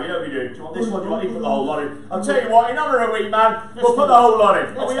here now, you know what we do? Do you want this one? Do you want to put the whole lot in? I'll tell you what, in honour of a wee man, we'll put the whole lot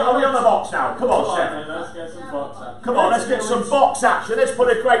in. Are we on the box now? Come on, Steph. Let's get some box action. Come on, let's get some box action. Let's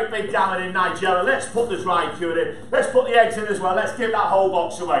put a great big gammon in Nigella. Let's put the dry cured in. Let's put the eggs in as well. Let's give that whole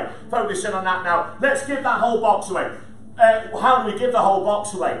box away. Focusing on that now. Let's give that whole box away. How do we give the whole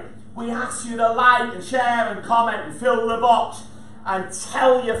box away? We ask you to like and share and comment and fill the box. And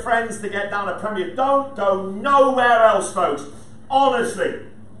tell your friends to get down to Premier. Don't go nowhere else, folks. Honestly.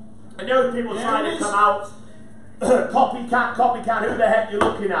 I know people trying to come out. Copycat, who the heck you're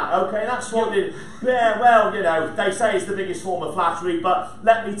looking at? Okay, that's what they... Yeah, well, they say it's the biggest form of flattery, but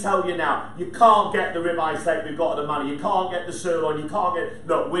let me tell you now, you can't get the ribeye steak we've got at the money. You can't get the sirloin. You can't get...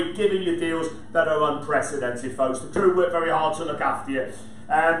 Look, we're giving you deals that are unprecedented, folks. The crew work very hard to look after you.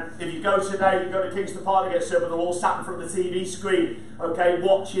 If you go today, you go to Kingston Park to get served, they're all sat in front of the TV screen, okay,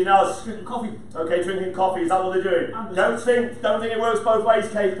 watching us. Drinking coffee. Okay, drinking coffee, is that what they're doing? Don't think it works both ways,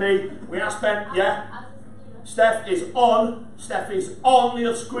 KP. We have spent, yeah. Steph is on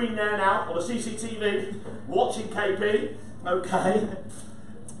the screen there now, on the CCTV, watching KP, okay.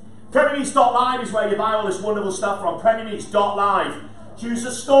 PremierMeats.live is where you buy all this wonderful stuff from, PremierMeats.live. Choose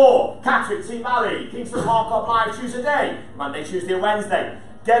a store, Catterick, Team Valley, Kingston Park Up Live, choose a day, Monday, Tuesday and Wednesday.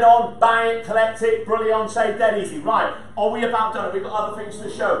 Get on, buy it, collect it, brilliant, say dead easy. Right, are we about done? Have we got other things to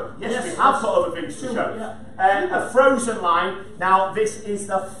show? Yes, we have got other things to show. Yeah. A frozen line, now this is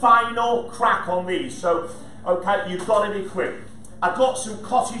the final crack on these, so, okay, you've got to be quick. I've got some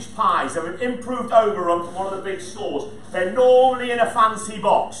cottage pies, they're an improved overrun from one of the big stores. They're normally in a fancy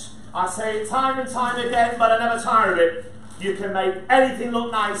box. I say it time and time again, but I never tire of it. You can make anything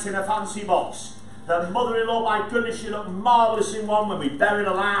look nice in a fancy box. The mother-in-law, my goodness, she looked marvellous in one when we buried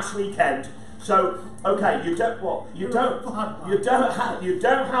her last weekend. So, okay, you don't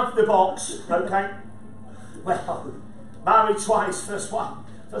have the box, okay? Well, married twice, first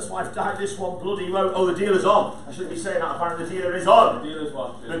wife died, this one bloody won't. Oh, the dealer's on. I shouldn't be saying that, apparently the dealer is on. The dealer's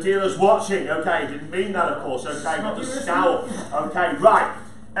watching. The dealer's watching, okay, didn't mean that, of course, okay, got the scowl. Okay, right.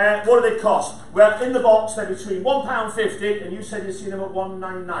 What do they cost? Well, in the box they're between £1.50 and you said you've seen them at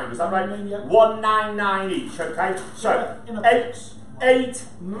 £1.99. Is that right? Yeah. £1.99 each. Okay. So eight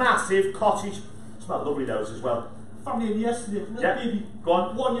massive cottage. Smell lovely those as well. Family in yesterday, baby. Go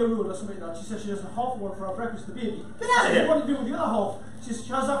on. 1 year old or something like that. She said she has a half one for our breakfast. The baby. Get out of here. What do you do with the other half? She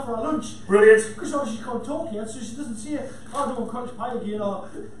has that for our lunch. Brilliant. Because obviously she can't talk yet, so she doesn't see it. I don't want cottage pie again. Or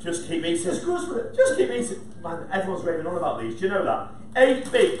just keep eating. Just goes for it. Just keep eating. Man, everyone's raving on about these. Do you know that?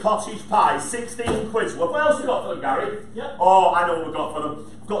 8 big cottage pies, 16 quid. What else have we got for them, Gary? Yeah. Oh, I know what we've got for them.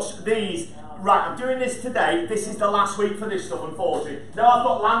 We've got these. Right, I'm doing this today. This is the last week for this stuff, unfortunately. Now I've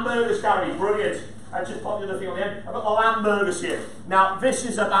got lamb burgers, Gary. Brilliant. I just pop the other thing on the end. I've got the lamb burgers here. Now, this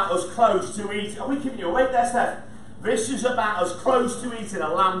is about as close to eating. Are we keeping you awake there, Steph? This is about as close to eating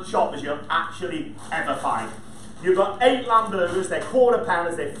a lamb chop as you'll actually ever find. You've got 8 lamb burgers, they're quarter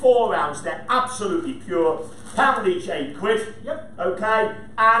pounders, they're 4 ounce, they're absolutely pure. Pound each, 8 quid. Yep. Okay?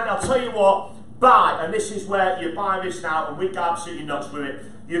 And I'll tell you what, buy, and this is where you buy this now, and we go absolutely nuts with it.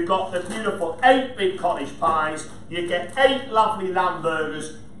 You've got the beautiful 8 big cottage pies, you get 8 lovely lamb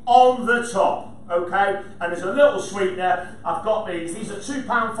burgers on the top. Okay? And there's a little sweetener. I've got these are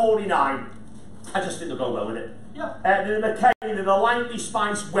 £2.49. I just think they'll go well with it. Yeah. The McCain and the lightly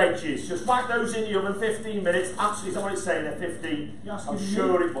spiced wedges. Just whack those in the oven 15 minutes. Absolutely, is that what it's saying? They're 15. Yes, I'm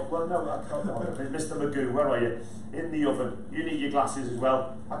sure it. Well, no, I can't. Mr. Magoo, where are you? In the oven. You need your glasses as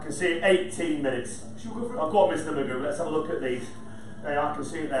well. I can see it 18 minutes. Should we go for it? I've got Mr. Magoo. Let's have a look at these. There, I can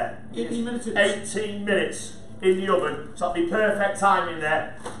see it there. 18 minutes. 18 minutes in the oven. So that'll be perfect timing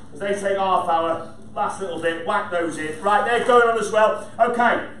there. As they take half hour. Last little bit. Whack those in. Right, they're going on as well.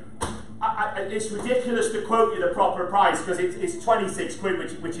 Okay. It's ridiculous to quote you the proper price because it's 26 quid,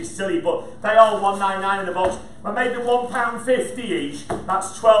 which is silly, but they are £1.99 in the box. If I made them £1.50 each,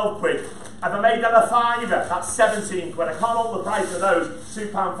 that's 12 quid. If I made them a £5, that's 17 quid. I can't hold the price of those,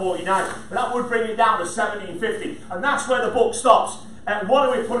 £2.49, but that would bring it down to £17.50, and that's where the book stops. What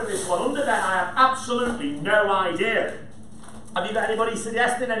are we putting this one under then? I have absolutely no idea. Have you got anybody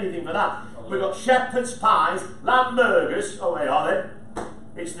suggesting anything for that? We've got shepherd's pies, lamb burgers. Oh, wait, are they?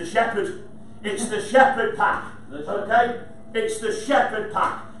 It's the shepherd. It's the shepherd pack. Okay? It's the shepherd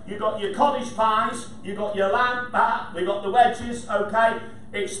pack. You got your cottage pies. You got your lamb pack. We got the wedges. Okay?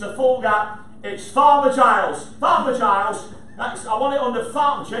 It's the full gap. It's Farmer Giles. Farmer Giles. I want it under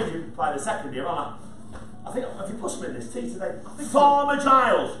farm. I'm changing by the second here, aren't I think have you put some in this tea today? Farmer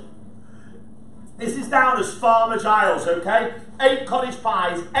Giles. This is down as Farmer Giles. Okay? 8 cottage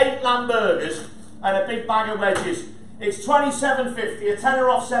pies, 8 lamb burgers, and a big bag of wedges. It's 27.50, a tenner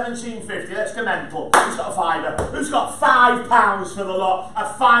off 17.50. Let's go mental. Who's got a fiver? Who's got £5 for the lot?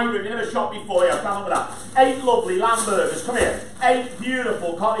 A fiver. If you never shot before, yeah, come on with that. 8 lovely lamb burgers. Come here. 8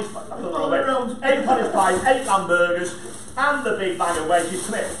 beautiful cottage pies. 8 cottage pies, 8 lamb burgers, and the big bag of wedges.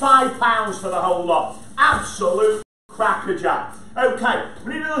 Come here. £5 for the whole lot. Absolute crackerjack. Okay,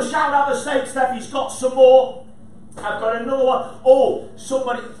 we need another shout out the steak, Steph. He's got some more. I've got another one. Oh,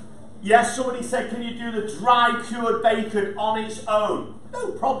 somebody. Yes, somebody said, can you do the dry cured bacon on its own?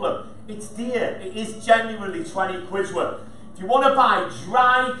 No problem. It's dear. It is genuinely 20 quid's worth. If you want to buy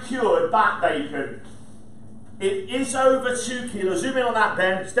dry cured back bacon, it is over 2 kilos. Zoom in on that,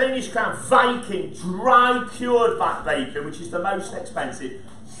 Ben. It's Danish Crown Viking dry cured back bacon, which is the most expensive.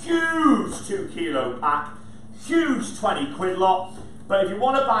 Huge 2 kilo pack. Huge 20 quid lot. But if you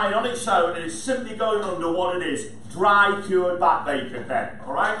want to buy it on its own, it is simply going under what it is. Dry cured back bacon, Ben.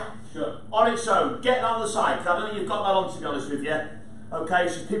 Alright? Sure. On its own, get it on the side, because I don't think you've got that on, to be honest with you. Okay,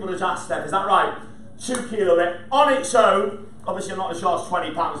 so people just ask Steph, is that right? 2 kilo of it, on its own. Obviously I'm not going to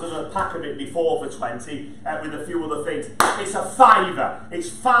charge £20, there's a pack of it before for 20, with a few other things. It's a fiver, it's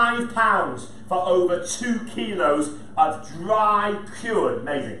 £5 for over 2 kilos of dry cured,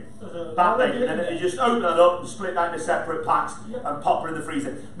 amazing. Back bacon, and then you just open it up and split that into separate packs and pop it in the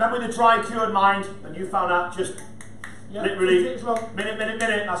freezer. Remember the dry cured mind, and you found out just literally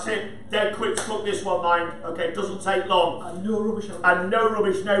minute, that's it. Dead quick to cook this one, mind. Okay, it doesn't take long. And no rubbish. And no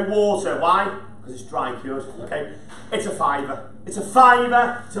rubbish, no water. Why? Because it's dry cured. Okay, it's a fiver. It's a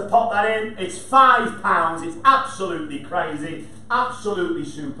fiver to pop that in. It's £5. It's absolutely crazy, absolutely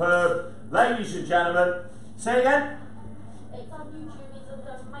superb, ladies and gentlemen. Say again. It's on YouTube. It's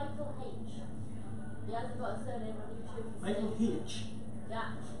under Michael H. He hasn't got a surname on YouTube. Michael H. Yeah.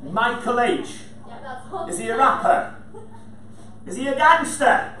 Michael H. Yeah, that's all. Is he a rapper? Is he a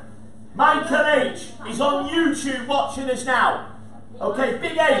gangster? Michael H. He's on YouTube watching us now. Okay,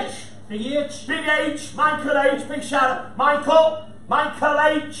 Big H. Big H. Big H. Michael H. Big shout out. Michael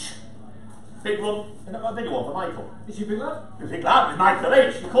H. Big one. A bigger one for Michael. Is he big lad? A big lad with Michael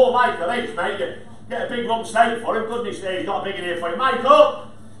H. You call Michael H, mate. You get a big rump steak for him. Goodness me, he's got a big in here for you.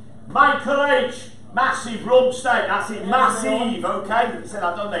 Michael H. Massive rump steak, that's it, massive, okay? You said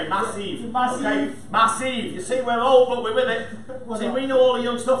that, don't they? Massive. Okay, massive. You see, we're old, but we're with it. See, we know all the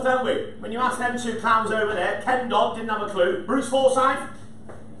young stuff, don't we? When you ask them 2 clowns over there, Ken Dodd didn't have a clue. Bruce Forsyth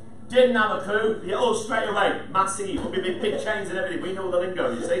didn't have a clue. You all straight away, massive. We'll be big chains and everything. We know the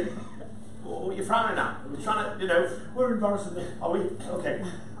lingo, you see? What are you frowning at? We're trying to, you know. We're embarrassing them. Are we? Okay.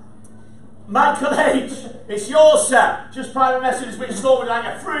 Michael H. It's yours, sir. Just private messages which store with like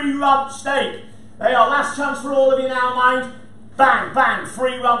a free rump steak. There you are, last chance for all of you now, mind. Bang, bang,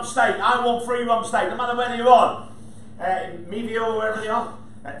 free rump steak. I want free rump steak, no matter whether you're on Mevio or wherever you are.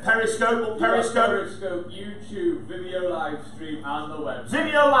 Periscope, Periscope, YouTube, Vimeo live stream, and the website.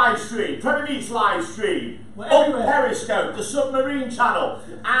 Vimeo live stream, Premier Meats live stream, Periscope, the Submarine channel,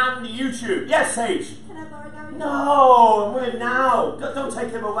 and YouTube. Yes, H. Can I borrow Gary? No, I'm with him now. Don't take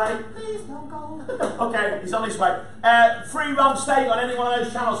him away. Please don't go. Okay, he's on his way. Free rump steak on any one of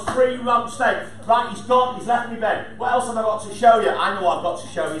those channels. Free rump steak. Right, he's gone. He's left me bed. What else have I got to show you? I know what I've got to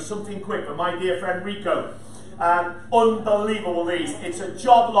show you. Something quick from my dear friend Rico. Unbelievable these. It's a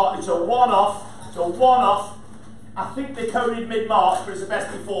job lot. It's a one-off. It's a one-off. I think they coded mid-March, but it's a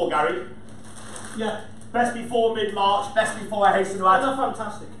best before, Gary. Yeah. Best before mid-March. Best before I hasten to add. They're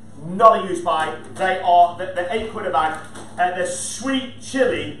fantastic. Not a use by. They're £8 a bag. They're sweet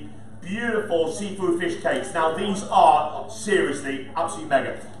chili, beautiful seafood fish cakes. Now these are seriously absolutely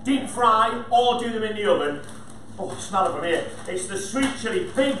mega. Deep fry or do them in the oven. Oh, smell it from here. It's the sweet chili,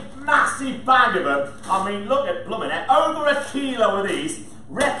 big, massive bag of them. I mean, look at blooming it. Over a kilo of these.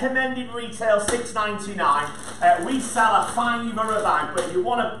 Recommended retail $6.99. We sell a £5 a bag, but if you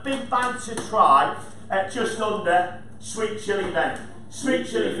want a big bag to try, just under sweet chili then. Sweet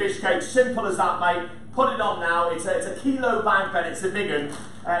chili fish cake, simple as that, mate. Put it on now. It's a kilo bag, Ben. It's a big one.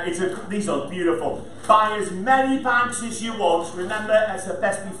 These are beautiful. Buy as many bags as you want. Remember, it's a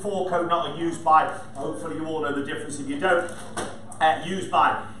best before code, not a use by. Hopefully, you all know the difference. If you don't, use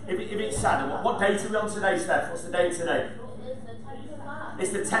by. If it's sad, what date are we on today, Steph? What's the date today?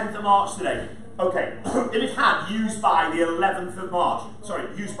 It's the 10th of March today. Okay. If it had used by the 11th of March, sorry,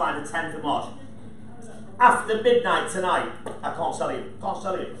 used by the 10th of March. After midnight tonight, I can't sell it. Can't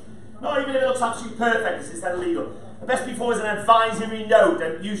sell it. Not even if it looks absolutely perfect, because it's then illegal. The best before is an advisory note.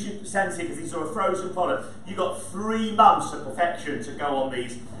 Don't use your sense because these are a frozen product. You've got 3 months of perfection to go on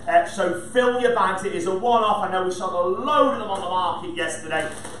these. So fill your bags. It is a one-off. I know we sold a load of them on the market yesterday.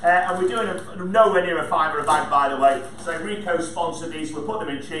 And we're doing nowhere near a £5 a bag, by the way. So Rico sponsored these. We'll put them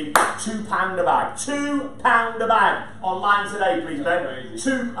in cheap. £2 a bag. £2 a bag. Online today, please, Ben.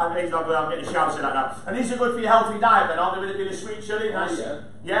 I'm getting shouted at now. And these are good for your healthy diet, Ben, aren't they? With it being a sweet chili. Nice.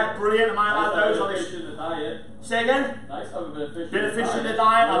 Yeah, brilliant. Am I allowed those on this? In the diet. Say again? Nice to have a bit of fish. Bit of fish in the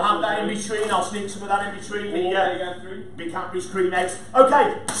diet. I'll have that in between. I'll sneak some of that in between. The Cadbury's cream eggs.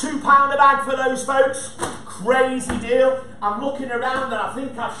 Okay, £2 a bag for those folks. Crazy deal. I'm looking around and I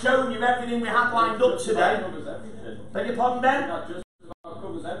think I've shown you everything we had lined up today. Beg your pardon, Ben?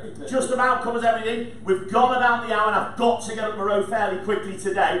 Just about covers everything. We've gone about the hour and I've got to get up the road fairly quickly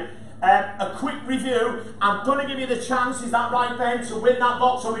today. A quick review. I'm going to give you the chance, is that right, Ben, to win that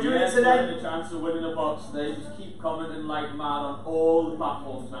box? Are we doing it today? The chance of winning a box today. Just keep commenting like mad on all the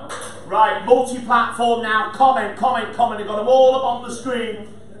platforms now. Right, multi-platform now. Comment. We've got them all up on the screen.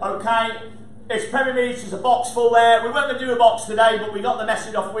 Okay. It's Premier Meats, there's a box full there. We weren't going to do a box today, but we got the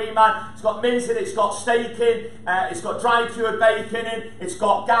message off Weeman. It's got mince in, it's got steak in, it's got dry cured bacon in, it's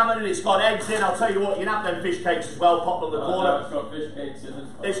got gammon in, it's got eggs in. I'll tell you what, you can have them fish cakes as well, popped on the corner. No, it's got fish cakes in as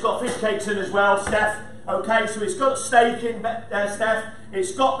well. It's got fish cakes in as well, Steph. Okay, so it's got steak in, Steph.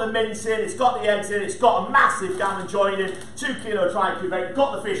 It's got the mince in, it's got the eggs in, it's got a massive gammon joint in, 2 kilo dry cured bacon,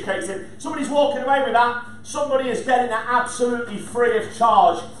 got the fish cakes in. Somebody's walking away with that. Somebody is getting that absolutely free of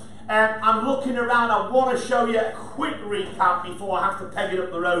charge. I'm looking around. I want to show you a quick recap before I have to peg it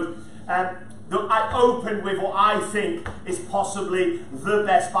up the road. I opened with what I think is possibly the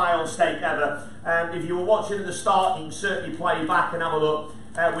best buy on steak ever. If you were watching at the start, you can certainly play back and have a look.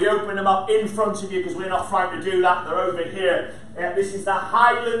 We opened them up in front of you because we're not frightened to do that. They're over here. This is the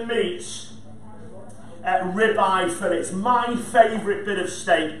Highland Meats ribeye fillet. It's my favourite bit of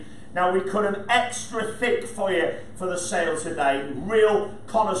steak. Now we cut them extra thick for you for the sale today. Real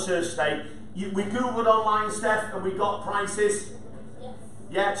connoisseur steak. We googled online, Steph, and we got prices. Yes.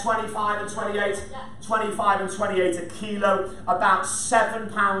 Yeah, 25 and 28. Yeah. 25 and 28 a kilo. About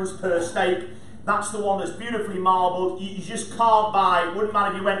 £7 per steak. That's the one that's beautifully marbled. You just can't buy. Wouldn't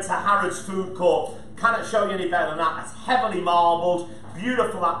matter if you went to Harrods Food Court. Cannot show you any better than that. It's heavily marbled.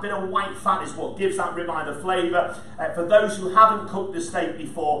 Beautiful, that bit of white fat is what gives that ribeye the flavour. For those who haven't cooked the steak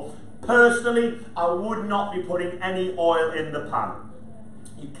before, personally, I would not be putting any oil in the pan.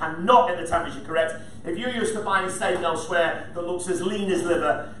 You cannot get the temperature correct. If you're used to buying steak elsewhere that looks as lean as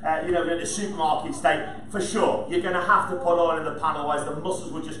liver, in a supermarket steak, for sure, you're going to have to put oil in the pan, otherwise the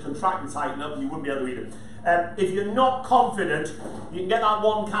muscles would just contract and tighten up and you wouldn't be able to eat it. If you're not confident, you can get that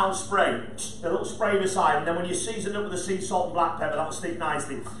 1 count spray, a little spray beside, and then when you season it with the sea salt and black pepper, that'll stick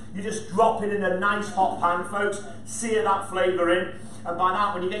nicely. You just drop it in a nice hot pan, folks, sear that flavour in, and by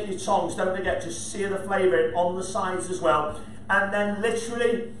that, when you get your tongs, don't forget to sear the flavour in on the sides as well. And then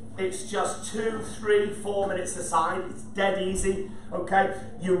literally, it's just 2, 3, 4 minutes aside. It's dead easy, okay?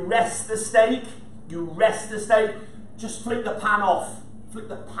 You rest the steak, just flick the pan off,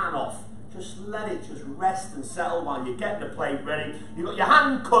 Just let it just rest and settle while you're getting the plate ready. You've got your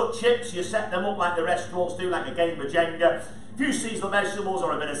hand-cut chips, you set them up like the restaurants do, like a game of Jenga. A few seasonal vegetables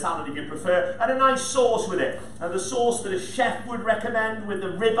or a bit of salad if you prefer, and a nice sauce with it. And the sauce that a chef would recommend with the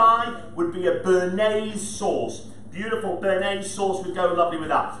ribeye would be a béarnaise sauce. Beautiful béarnaise sauce would go lovely with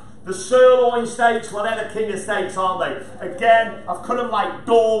that. The sirloin steaks, well, they're the king of steaks, aren't they? Again, I've cut them like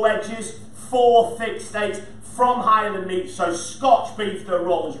door wedges, 4 thick steaks from Highland Meats, so Scotch beef, the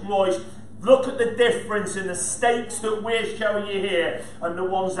Rolls Royce. Look at the difference in the steaks that we're showing you here and the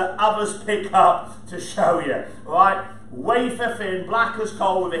ones that others pick up to show you, right? Wafer thin, black as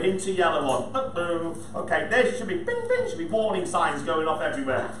coal with a hint of yellow on. Boom. Okay, there should be, bing, bing, should be warning signs going off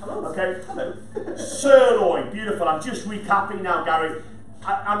everywhere. Okay, hello. Sirloin, beautiful. I'm just recapping now, Gary.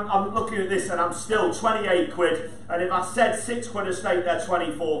 I'm looking at this and I'm still 28 quid, and if I said 6 quid a steak, they're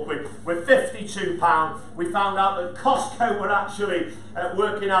 24 quid. We're £52. We found out that Costco were actually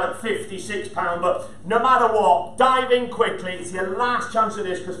working out at £56, but no matter what, dive in quickly. It's your last chance of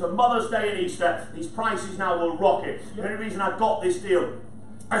this, because for Mother's Day and Easter, these prices now will rocket. The only reason I got this deal,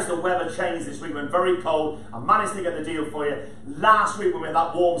 as the weather changed this week, went very cold, I managed to get the deal for you. Last week when we had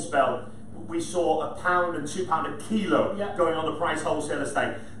that warm spell, we saw £1 and £2 a kilo going on the Price Wholesale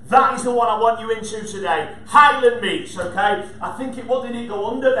Estate. That is the one I want you into today. Highland Meats, okay? I think what did it go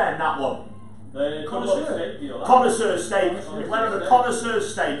under then, that one? The Connoisseur steak deal. Connoisseur steak. It went on the Connoisseur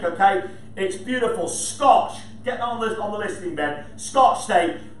steak, okay? It's beautiful. Scotch, Get that on the listing, Ben. Scotch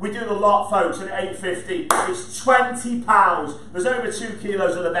steak, we do the lot, folks, and at £8.50, it's £20. There's over 2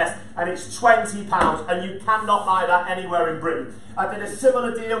 kilos of the best, and it's £20, and you cannot buy that anywhere in Britain. I did a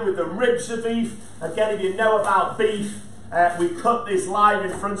similar deal with the ribs of beef. Again, if you know about beef, we cut this live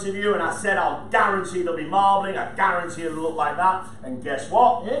in front of you, and I said I'll guarantee there'll be marbling. I guarantee it'll look like that. And guess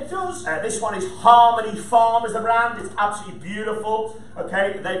what? It does. This one is Harmony Farm as the brand. It's absolutely beautiful.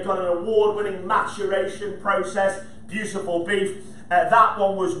 Okay, they've got an award-winning maturation process. Beautiful beef. That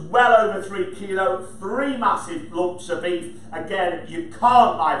one was well over 3 kilo, 3 massive lumps of beef. Again, you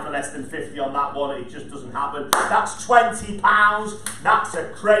can't buy for less than 50 on that one. It just doesn't happen. That's £20. That's a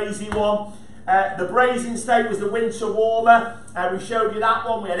crazy one. The braising steak was the winter warmer. We showed you that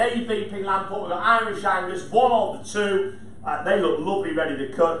one. We had A beeping Lamport. We got Irish Angus, one of the two. They look lovely, ready to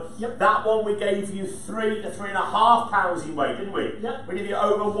cut. Yep. That one we gave you 3 to 3.5 pounds in weight, didn't we? Yep. We gave you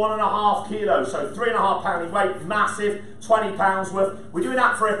over 1.5 kilos, so 3.5 pound in weight, massive, £20 worth. We're doing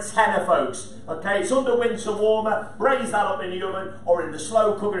that for a tenner, folks. Okay, it's under winter warmer. Braise that up in the oven or in the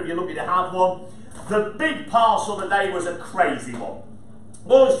slow cooker if you're lucky to have one. The big parcel today was a crazy one.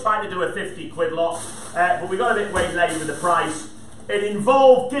 We're always trying to do a 50 quid lot, but we got a bit waylaid with the price. It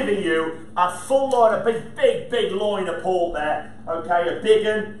involved giving you a full loin, a big loin of pork there, okay, a big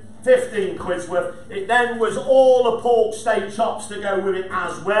one, 15 quid's worth. It then was all the pork steak chops to go with it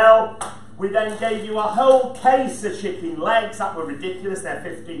as well. We then gave you a whole case of chicken legs, that were ridiculous, they're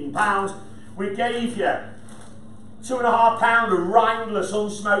 £15. We gave you 2.5 pound of Wrangler's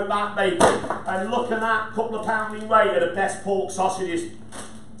unsmoked back bacon, and look at that, couple of pound in weight of the best pork sausages.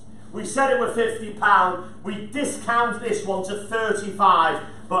 We said it were £50, we discount this one to 35,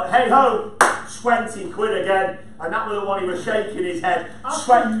 but hey ho, 20 quid again, and that was the one he was shaking his head.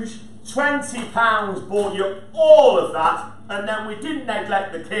 £20 bought you all of that, and then we didn't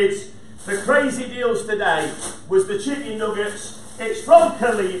neglect the kids. The crazy deals today was the chicken nuggets. It's from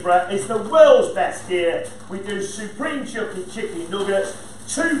Calibra, it's the world's best gear. We do supreme chicken nuggets,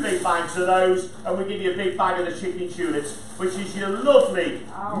 2 big bags of those, and we give you a big bag of the chicken tulips, which is your lovely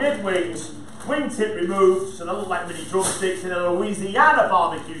mid-wings, wingtip removed, so they look like mini drumsticks in a Louisiana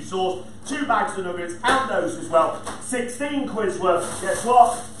barbecue sauce, 2 bags of nuggets, and those as well. 16 quid's worth. Guess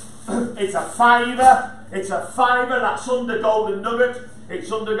what? It's a fiver. It's a fiver. That's under Golden Nugget.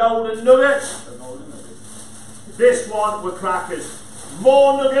 It's under Golden Nuggets. This one were crackers.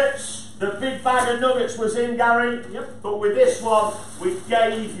 More nuggets. The big bag of nuggets was in, Gary. Yep. But with this one, we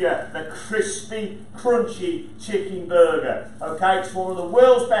gave you the crispy, crunchy chicken burger. Okay, it's one of the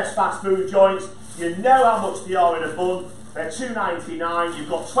world's best fast food joints. You know how much they are in a bun. They're $2.99. You've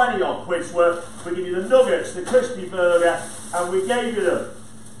got 20 odd quid's worth. We give you the nuggets, the crispy burger, and we gave you them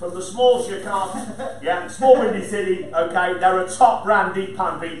from the small Chicago, yeah, small Windy City. Okay, they're a top brand deep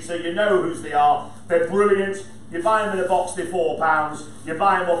pan pizza. You know whose they are. They're brilliant. You buy them in a box, they're £4. You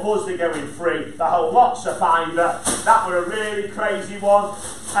buy them off us, they go in free. The whole lot's a fiver. That were a really crazy one.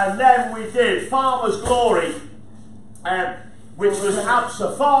 And then we did Farmer's Glory, which was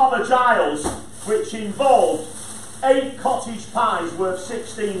Absa Farmer Giles, which involved 8 cottage pies worth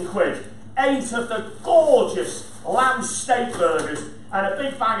 16 quid, 8 of the gorgeous lamb steak burgers, and a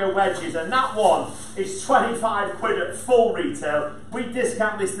big bag of wedges, and that one is 25 quid at full retail. We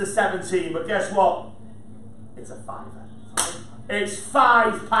discount this to 17, but guess what? It's a fiver. It's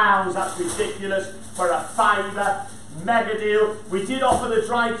 £5, that's ridiculous for a fiver. Mega deal. We did offer the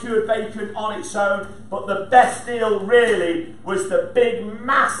dry cured bacon on its own, but the best deal really was the big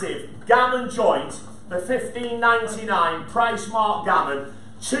massive gammon joint, the $15.99 price mark gammon,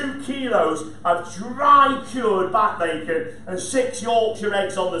 2 kilos of dry cured back bacon and 6 Yorkshire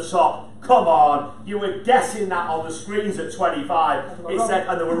eggs on the top. Come on, you were guessing that on the screens at 25. It said,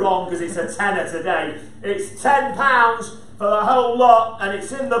 and they were wrong because it's a tenner today. It's £10 for the whole lot, and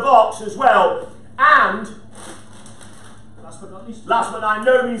it's in the box as well. And last but not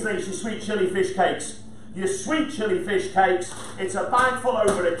no means least, your sweet chilli fish cakes. Your sweet chilli fish cakes, it's a bag full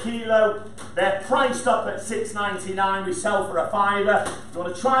over a kilo. They're priced up at $6.99. We sell for a fiver. You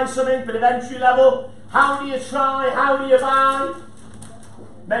want to try something, bit of entry level? How do you try? How do you buy?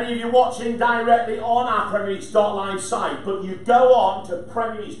 Many of you watching directly on our PremierEats.live site, but you go on to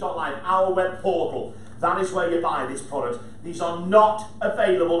PremierEats.live, our web portal. That is where you buy this product. These are not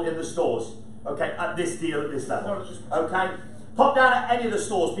available in the stores, okay, at this deal, at this level, okay? Pop down at any of the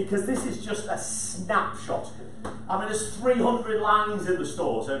stores because this is just a snapshot. I mean, there's 300 lines in the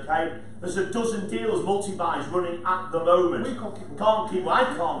stores, okay? There's a dozen deals, multi-buys running at the moment. We can't keep up. I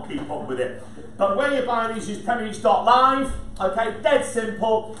can't keep up with it. But where you buy these is PremierEats.live, okay? Dead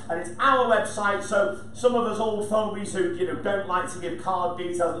simple, and it's our website. So some of us old fogies who don't like to give card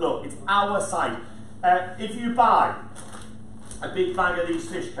details, look, it's our site. If you buy a big bag of these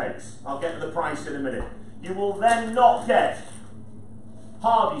fish cakes, I'll get to the price in a minute, you will then not get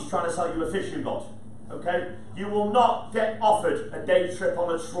Hardy's trying to sell you a fishing rod. Okay? You will not get offered a day trip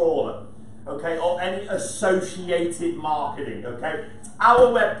on a trawler. Okay? Or any associated marketing. Okay?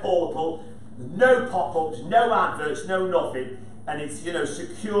 Our web portal, no pop-ups, no adverts, no nothing. And it's, you know,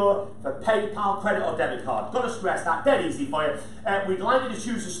 secure for PayPal, credit or debit card. Got to stress that, dead easy for you. We'd like you to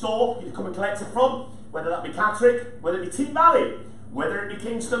choose a store you come and collect it from, whether that be Catterick, whether it be Team Valley, whether it be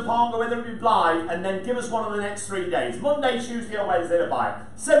Kingston Park or whether it be Blythe, and then give us one of the next 3 days. Monday, Tuesday or Wednesday to buy it.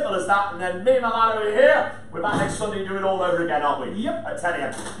 Simple as that, and then me and my lad over here, we're back next Sunday and do it all over again, aren't we? Yep. At 10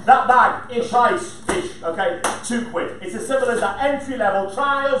 AM. That bag, the price, ish, okay, £2. It's as simple as that, entry level,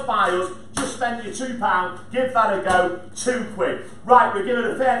 try us, buy us, just spend your £2, give that a go, £2. Right, we're giving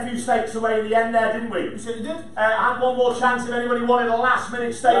a fair few steaks away in the end there, didn't we? You certainly did. I had one more chance if anybody wanted a last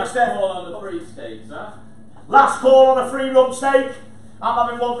minute steak. Last call on the free steaks, huh? Last call on a free rump steak. I'm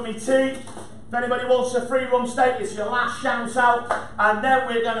having one for me tea. If anybody wants a free rump steak, it's your last shout out. And then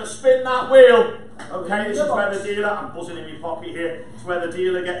we're going to spin that wheel. Okay, this is where the dealer, I'm buzzing in my pocket here, it's where the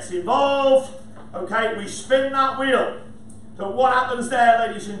dealer gets involved. Okay, we spin that wheel. So what happens there,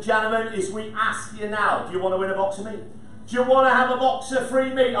 ladies and gentlemen, is we ask you now, do you want to win a box of meat? Do you want to have a box of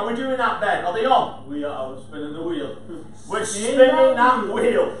free meat? Are we doing that, Ben? Are they on? We are spinning the wheel. We're spinning that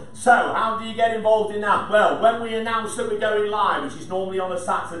wheel. So, how do you get involved in that? Well, when we announce that we're going live, which is normally on a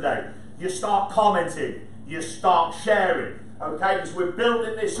Saturday, you start commenting, you start sharing. Okay, because we're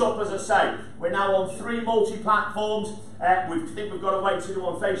building this up, as I say. We're now on 3 multi-platforms. We think we've got a way to do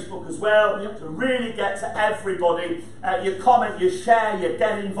on Facebook as well, to really get to everybody. You comment, you share, you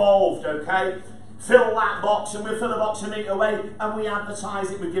get involved, okay? Fill that box, and we'll fill a box of meat away, and we advertise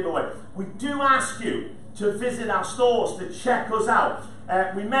it, we give away. We do ask you to visit our stores, to check us out.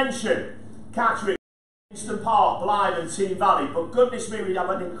 We mentioned Catterick, Kingston Park, Blythe and Team Valley, but goodness me, we have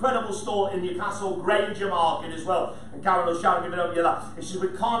an incredible store in Newcastle, Granger Market as well, and Karen will shout giving up you that. It's just we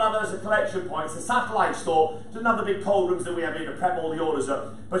can't have it as a collection point, it's a satellite store, doesn't have the big cold rooms that we have here to prep all the orders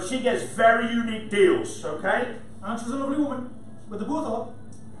up, but she gets very unique deals, okay? And she's a lovely woman, with the both of them.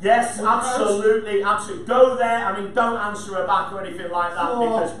 Yes, absolutely, absolutely. Go there, I mean, don't answer her back or anything like that,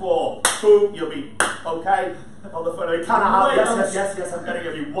 because, whoa, boom, you'll be, okay, on the phone. You cannot have, yes, I'm going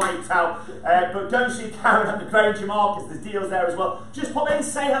to be wiped out. But go see Karen at the Granger Markets, there's deals there as well. Just pop in,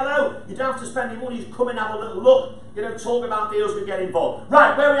 say hello. You don't have to spend any money, just come and have a little look. You know, talk about deals, we get involved.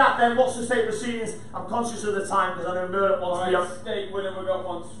 Right, where are we at then? What's the state of proceedings? I'm conscious of the time, because I know Murdoch wants to be up. Steak winner, we got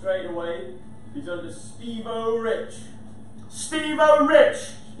one straight away. He's under Steve-O Rich. Steve-O Rich.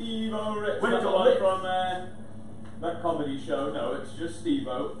 Steve-O Rich. Wait, That's the one from that comedy show. No, it's just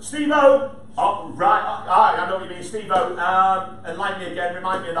Steve-O. Steve-O. Oh, right. I know what you mean, Steve-O. Enlighten me again.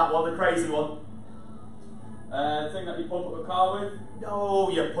 Remind me of that one, the crazy one. Thing that you pump up a car with.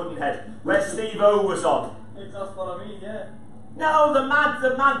 No, you puddinghead. Where Steve-O was on. That's what I mean, yeah. No, the mad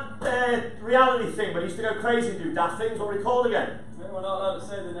reality thing where he used to go crazy and do daft things. What were he called again? We're not allowed to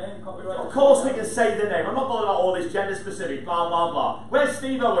say the name. Copyright. Of course we can say the name. I'm not bothered about all this gender specific, blah, blah, blah. Where's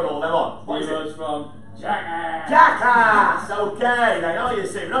Steve-O and all them on? Steve-O's from Jackass. Jackass! Okay, they are you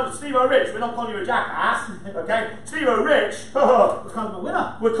see. No, Steve-O Rich, we're not calling you a jackass. Okay? Steve-O Rich, We're calling him a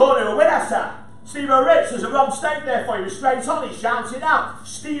winner. We're calling him a winner, sir. Steve-O Rich, there's a rump steak there for you, straight on, he's shouting out.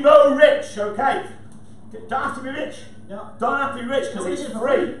 Steve-O Rich, okay? Don't have to be rich. Yeah. Don't have to be rich because it's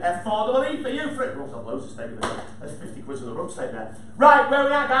free. Affordable for you, free. We've got loads of steak there. There's 50 quid of the rump steak there. Right, where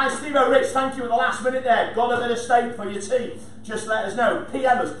we are, guys? Steve-O Rich, thank you at the last minute there. Got a bit of steak for your tea. Just let us know.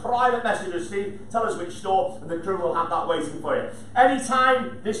 PM us, private messages, Steve. Tell us which store, and the crew will have that waiting for you. Any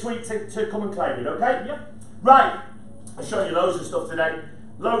time this week to come and claim it, okay? Yep. Right, I've shown you loads of stuff today.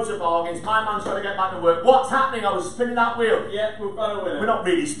 Loads of bargains. My man's got to get back to work. What's happening? I was spinning that wheel. Yeah, we've got a winner. We're not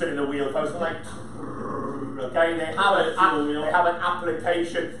really spinning a wheel, folks. We're like, okay, they have an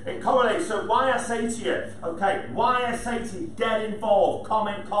application. It correlates. So why I say to you, okay, why I say to you, get involved.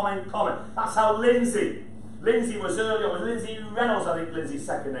 Comment, comment, comment. That's how Lindsay was earlier. It was Lindsay Reynolds, I think Lindsay's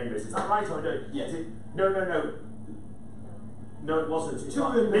second name is. Is that right? Or yes. No. No, it wasn't. It's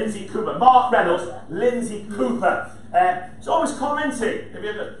not. Lindsay Cooper. Mark Reynolds, Lindsay Cooper. It's always commenting. Have you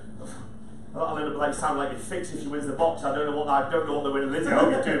ever... I'll end up like sound like it fix if she wins the box. I don't know what the winner Lindsay. I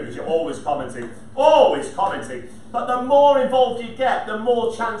hope you do because you're always commenting. Always commenting. But the more involved you get, the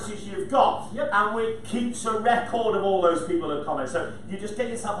more chances you've got. Yep. And it keeps a record of all those people who comment. So you just get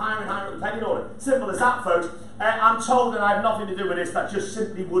yourself higher and higher up the pecking order. Simple as that, folks. I'm told, and I have nothing to do with this, that just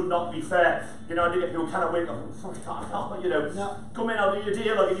simply would not be fair. You know, I get people kind of wait, you know, no. Come in, I'll do your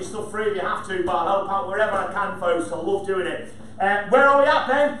deal, I'll give you stuff free if you have to, but I'll help out wherever I can, folks. I love doing it. Where are we at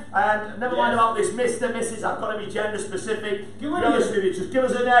then? And never mind about this Mr. Mrs. I've got to be gender specific. Give just give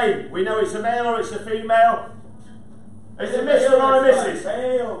us a name. We know it's a male or it's a female. Is it Mr. or a Mrs.?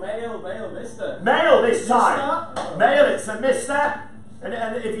 Male, Mr. Male this time. Mr. Male, it's a Mr. And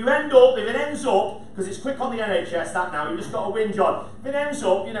if it ends up, because it's quick on the NHS that now, you just got to whinge on. If it ends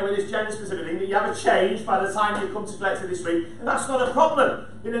up, you know, with this gender specific thing, that you have a change by the time you come to collect it this week, that's not a problem.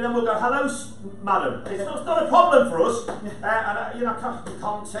 You know, then we'll go, hello, madam. It's not a problem for us. You know, you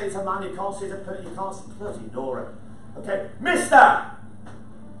can't say it's a man, you can't say it's a you can't say bloody ignore it. Okay, Mr.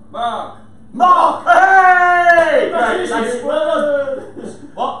 Mark. Mark! Hey! Congratulations. Well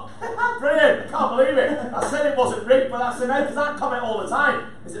done. What? Brilliant! Can't believe it. I said it wasn't Rick, but that's the name, because I comment all the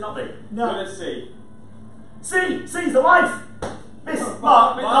time. Is it not me? No. With a C. C's the wife. Miss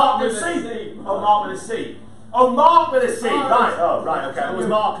Mark with a C. Oh, Mark with a C. Oh, Mark with a C. Right. Oh, right. Okay. It was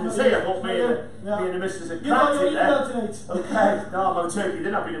Mark with a C. I thought me and the missus had cracked it there. Okay. No, I'm on turkey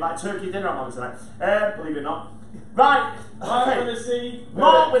dinner. I've been invited turkey dinner. I'm on tonight. Believe it or not. Right. Mark Okay. with a C.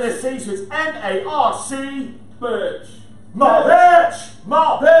 Mark with a C. So it's M-A-R-C. Birch. Mark Birch.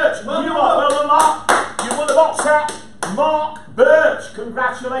 Mark Birch. Well You done, are well done, Mark. You won the box set. Mark Birch.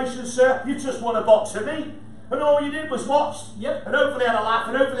 Congratulations, sir. You just won a box of me. And all you did was watch, Yep. and hopefully had a laugh,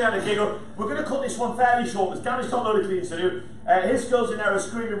 and hopefully had a giggle. We're going to cut this one fairly short, because Gary's got a load of cleaning to do. His girls in there are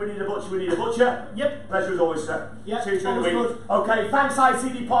screaming, we need a butcher, we need a butcher. Yep. Pleasure as always, sir. Yep, See you during the always week. good. Okay, thanks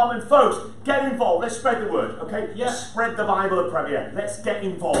IT department. Folks, get involved. Let's spread the word, okay? Yeah. Let's spread the Bible at Premier. Let's get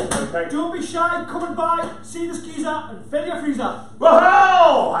involved, okay? Don't be shy, come and buy, see the skeezer and fill your freezer.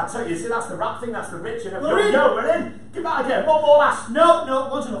 Whoa! I tell you, see, that's the rap thing, that's the rich and We're in. Yo, we're in. Give that again. One more last. No,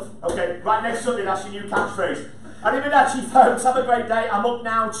 one's enough. Okay, right, next Sunday, that's your new catchphrase. Arrivederci, folks, have a great day. I'm up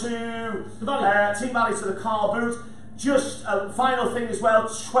now to The Valley. Team Valley to the car boot. Just a final thing as well,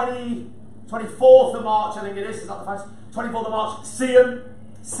 24th of March, I think it is that the final? 24th of March,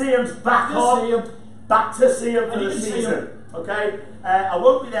 Seam's back on. Back to Seam for And you the can see season. him. Okay, I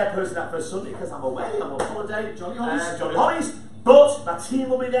won't be there personally that first Sunday because I'm away, I'm on holiday. Jolly Hollies. Jolly Hollies. But my team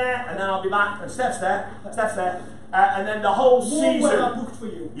will be there, and then I'll be back, and Steph's there, and then the whole More season. well booked for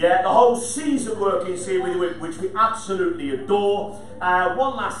you. Yeah, the whole season working here with you, which we absolutely adore.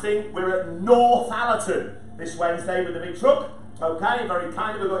 One last thing, we're at Northallerton this Wednesday with the big truck. Okay, very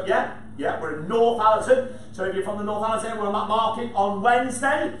kind of we've got, we're in Northallerton. So if you're from the Northallerton, we're on that market on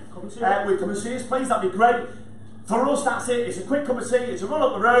Wednesday. Come and see us. We come and see us, please, that'd be great. For us, that's it. It's a quick cup of tea, it's a run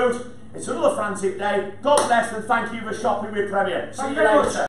up the road, it's another frantic day. God bless and thank you for shopping with Premier. See Thank you you very later. much.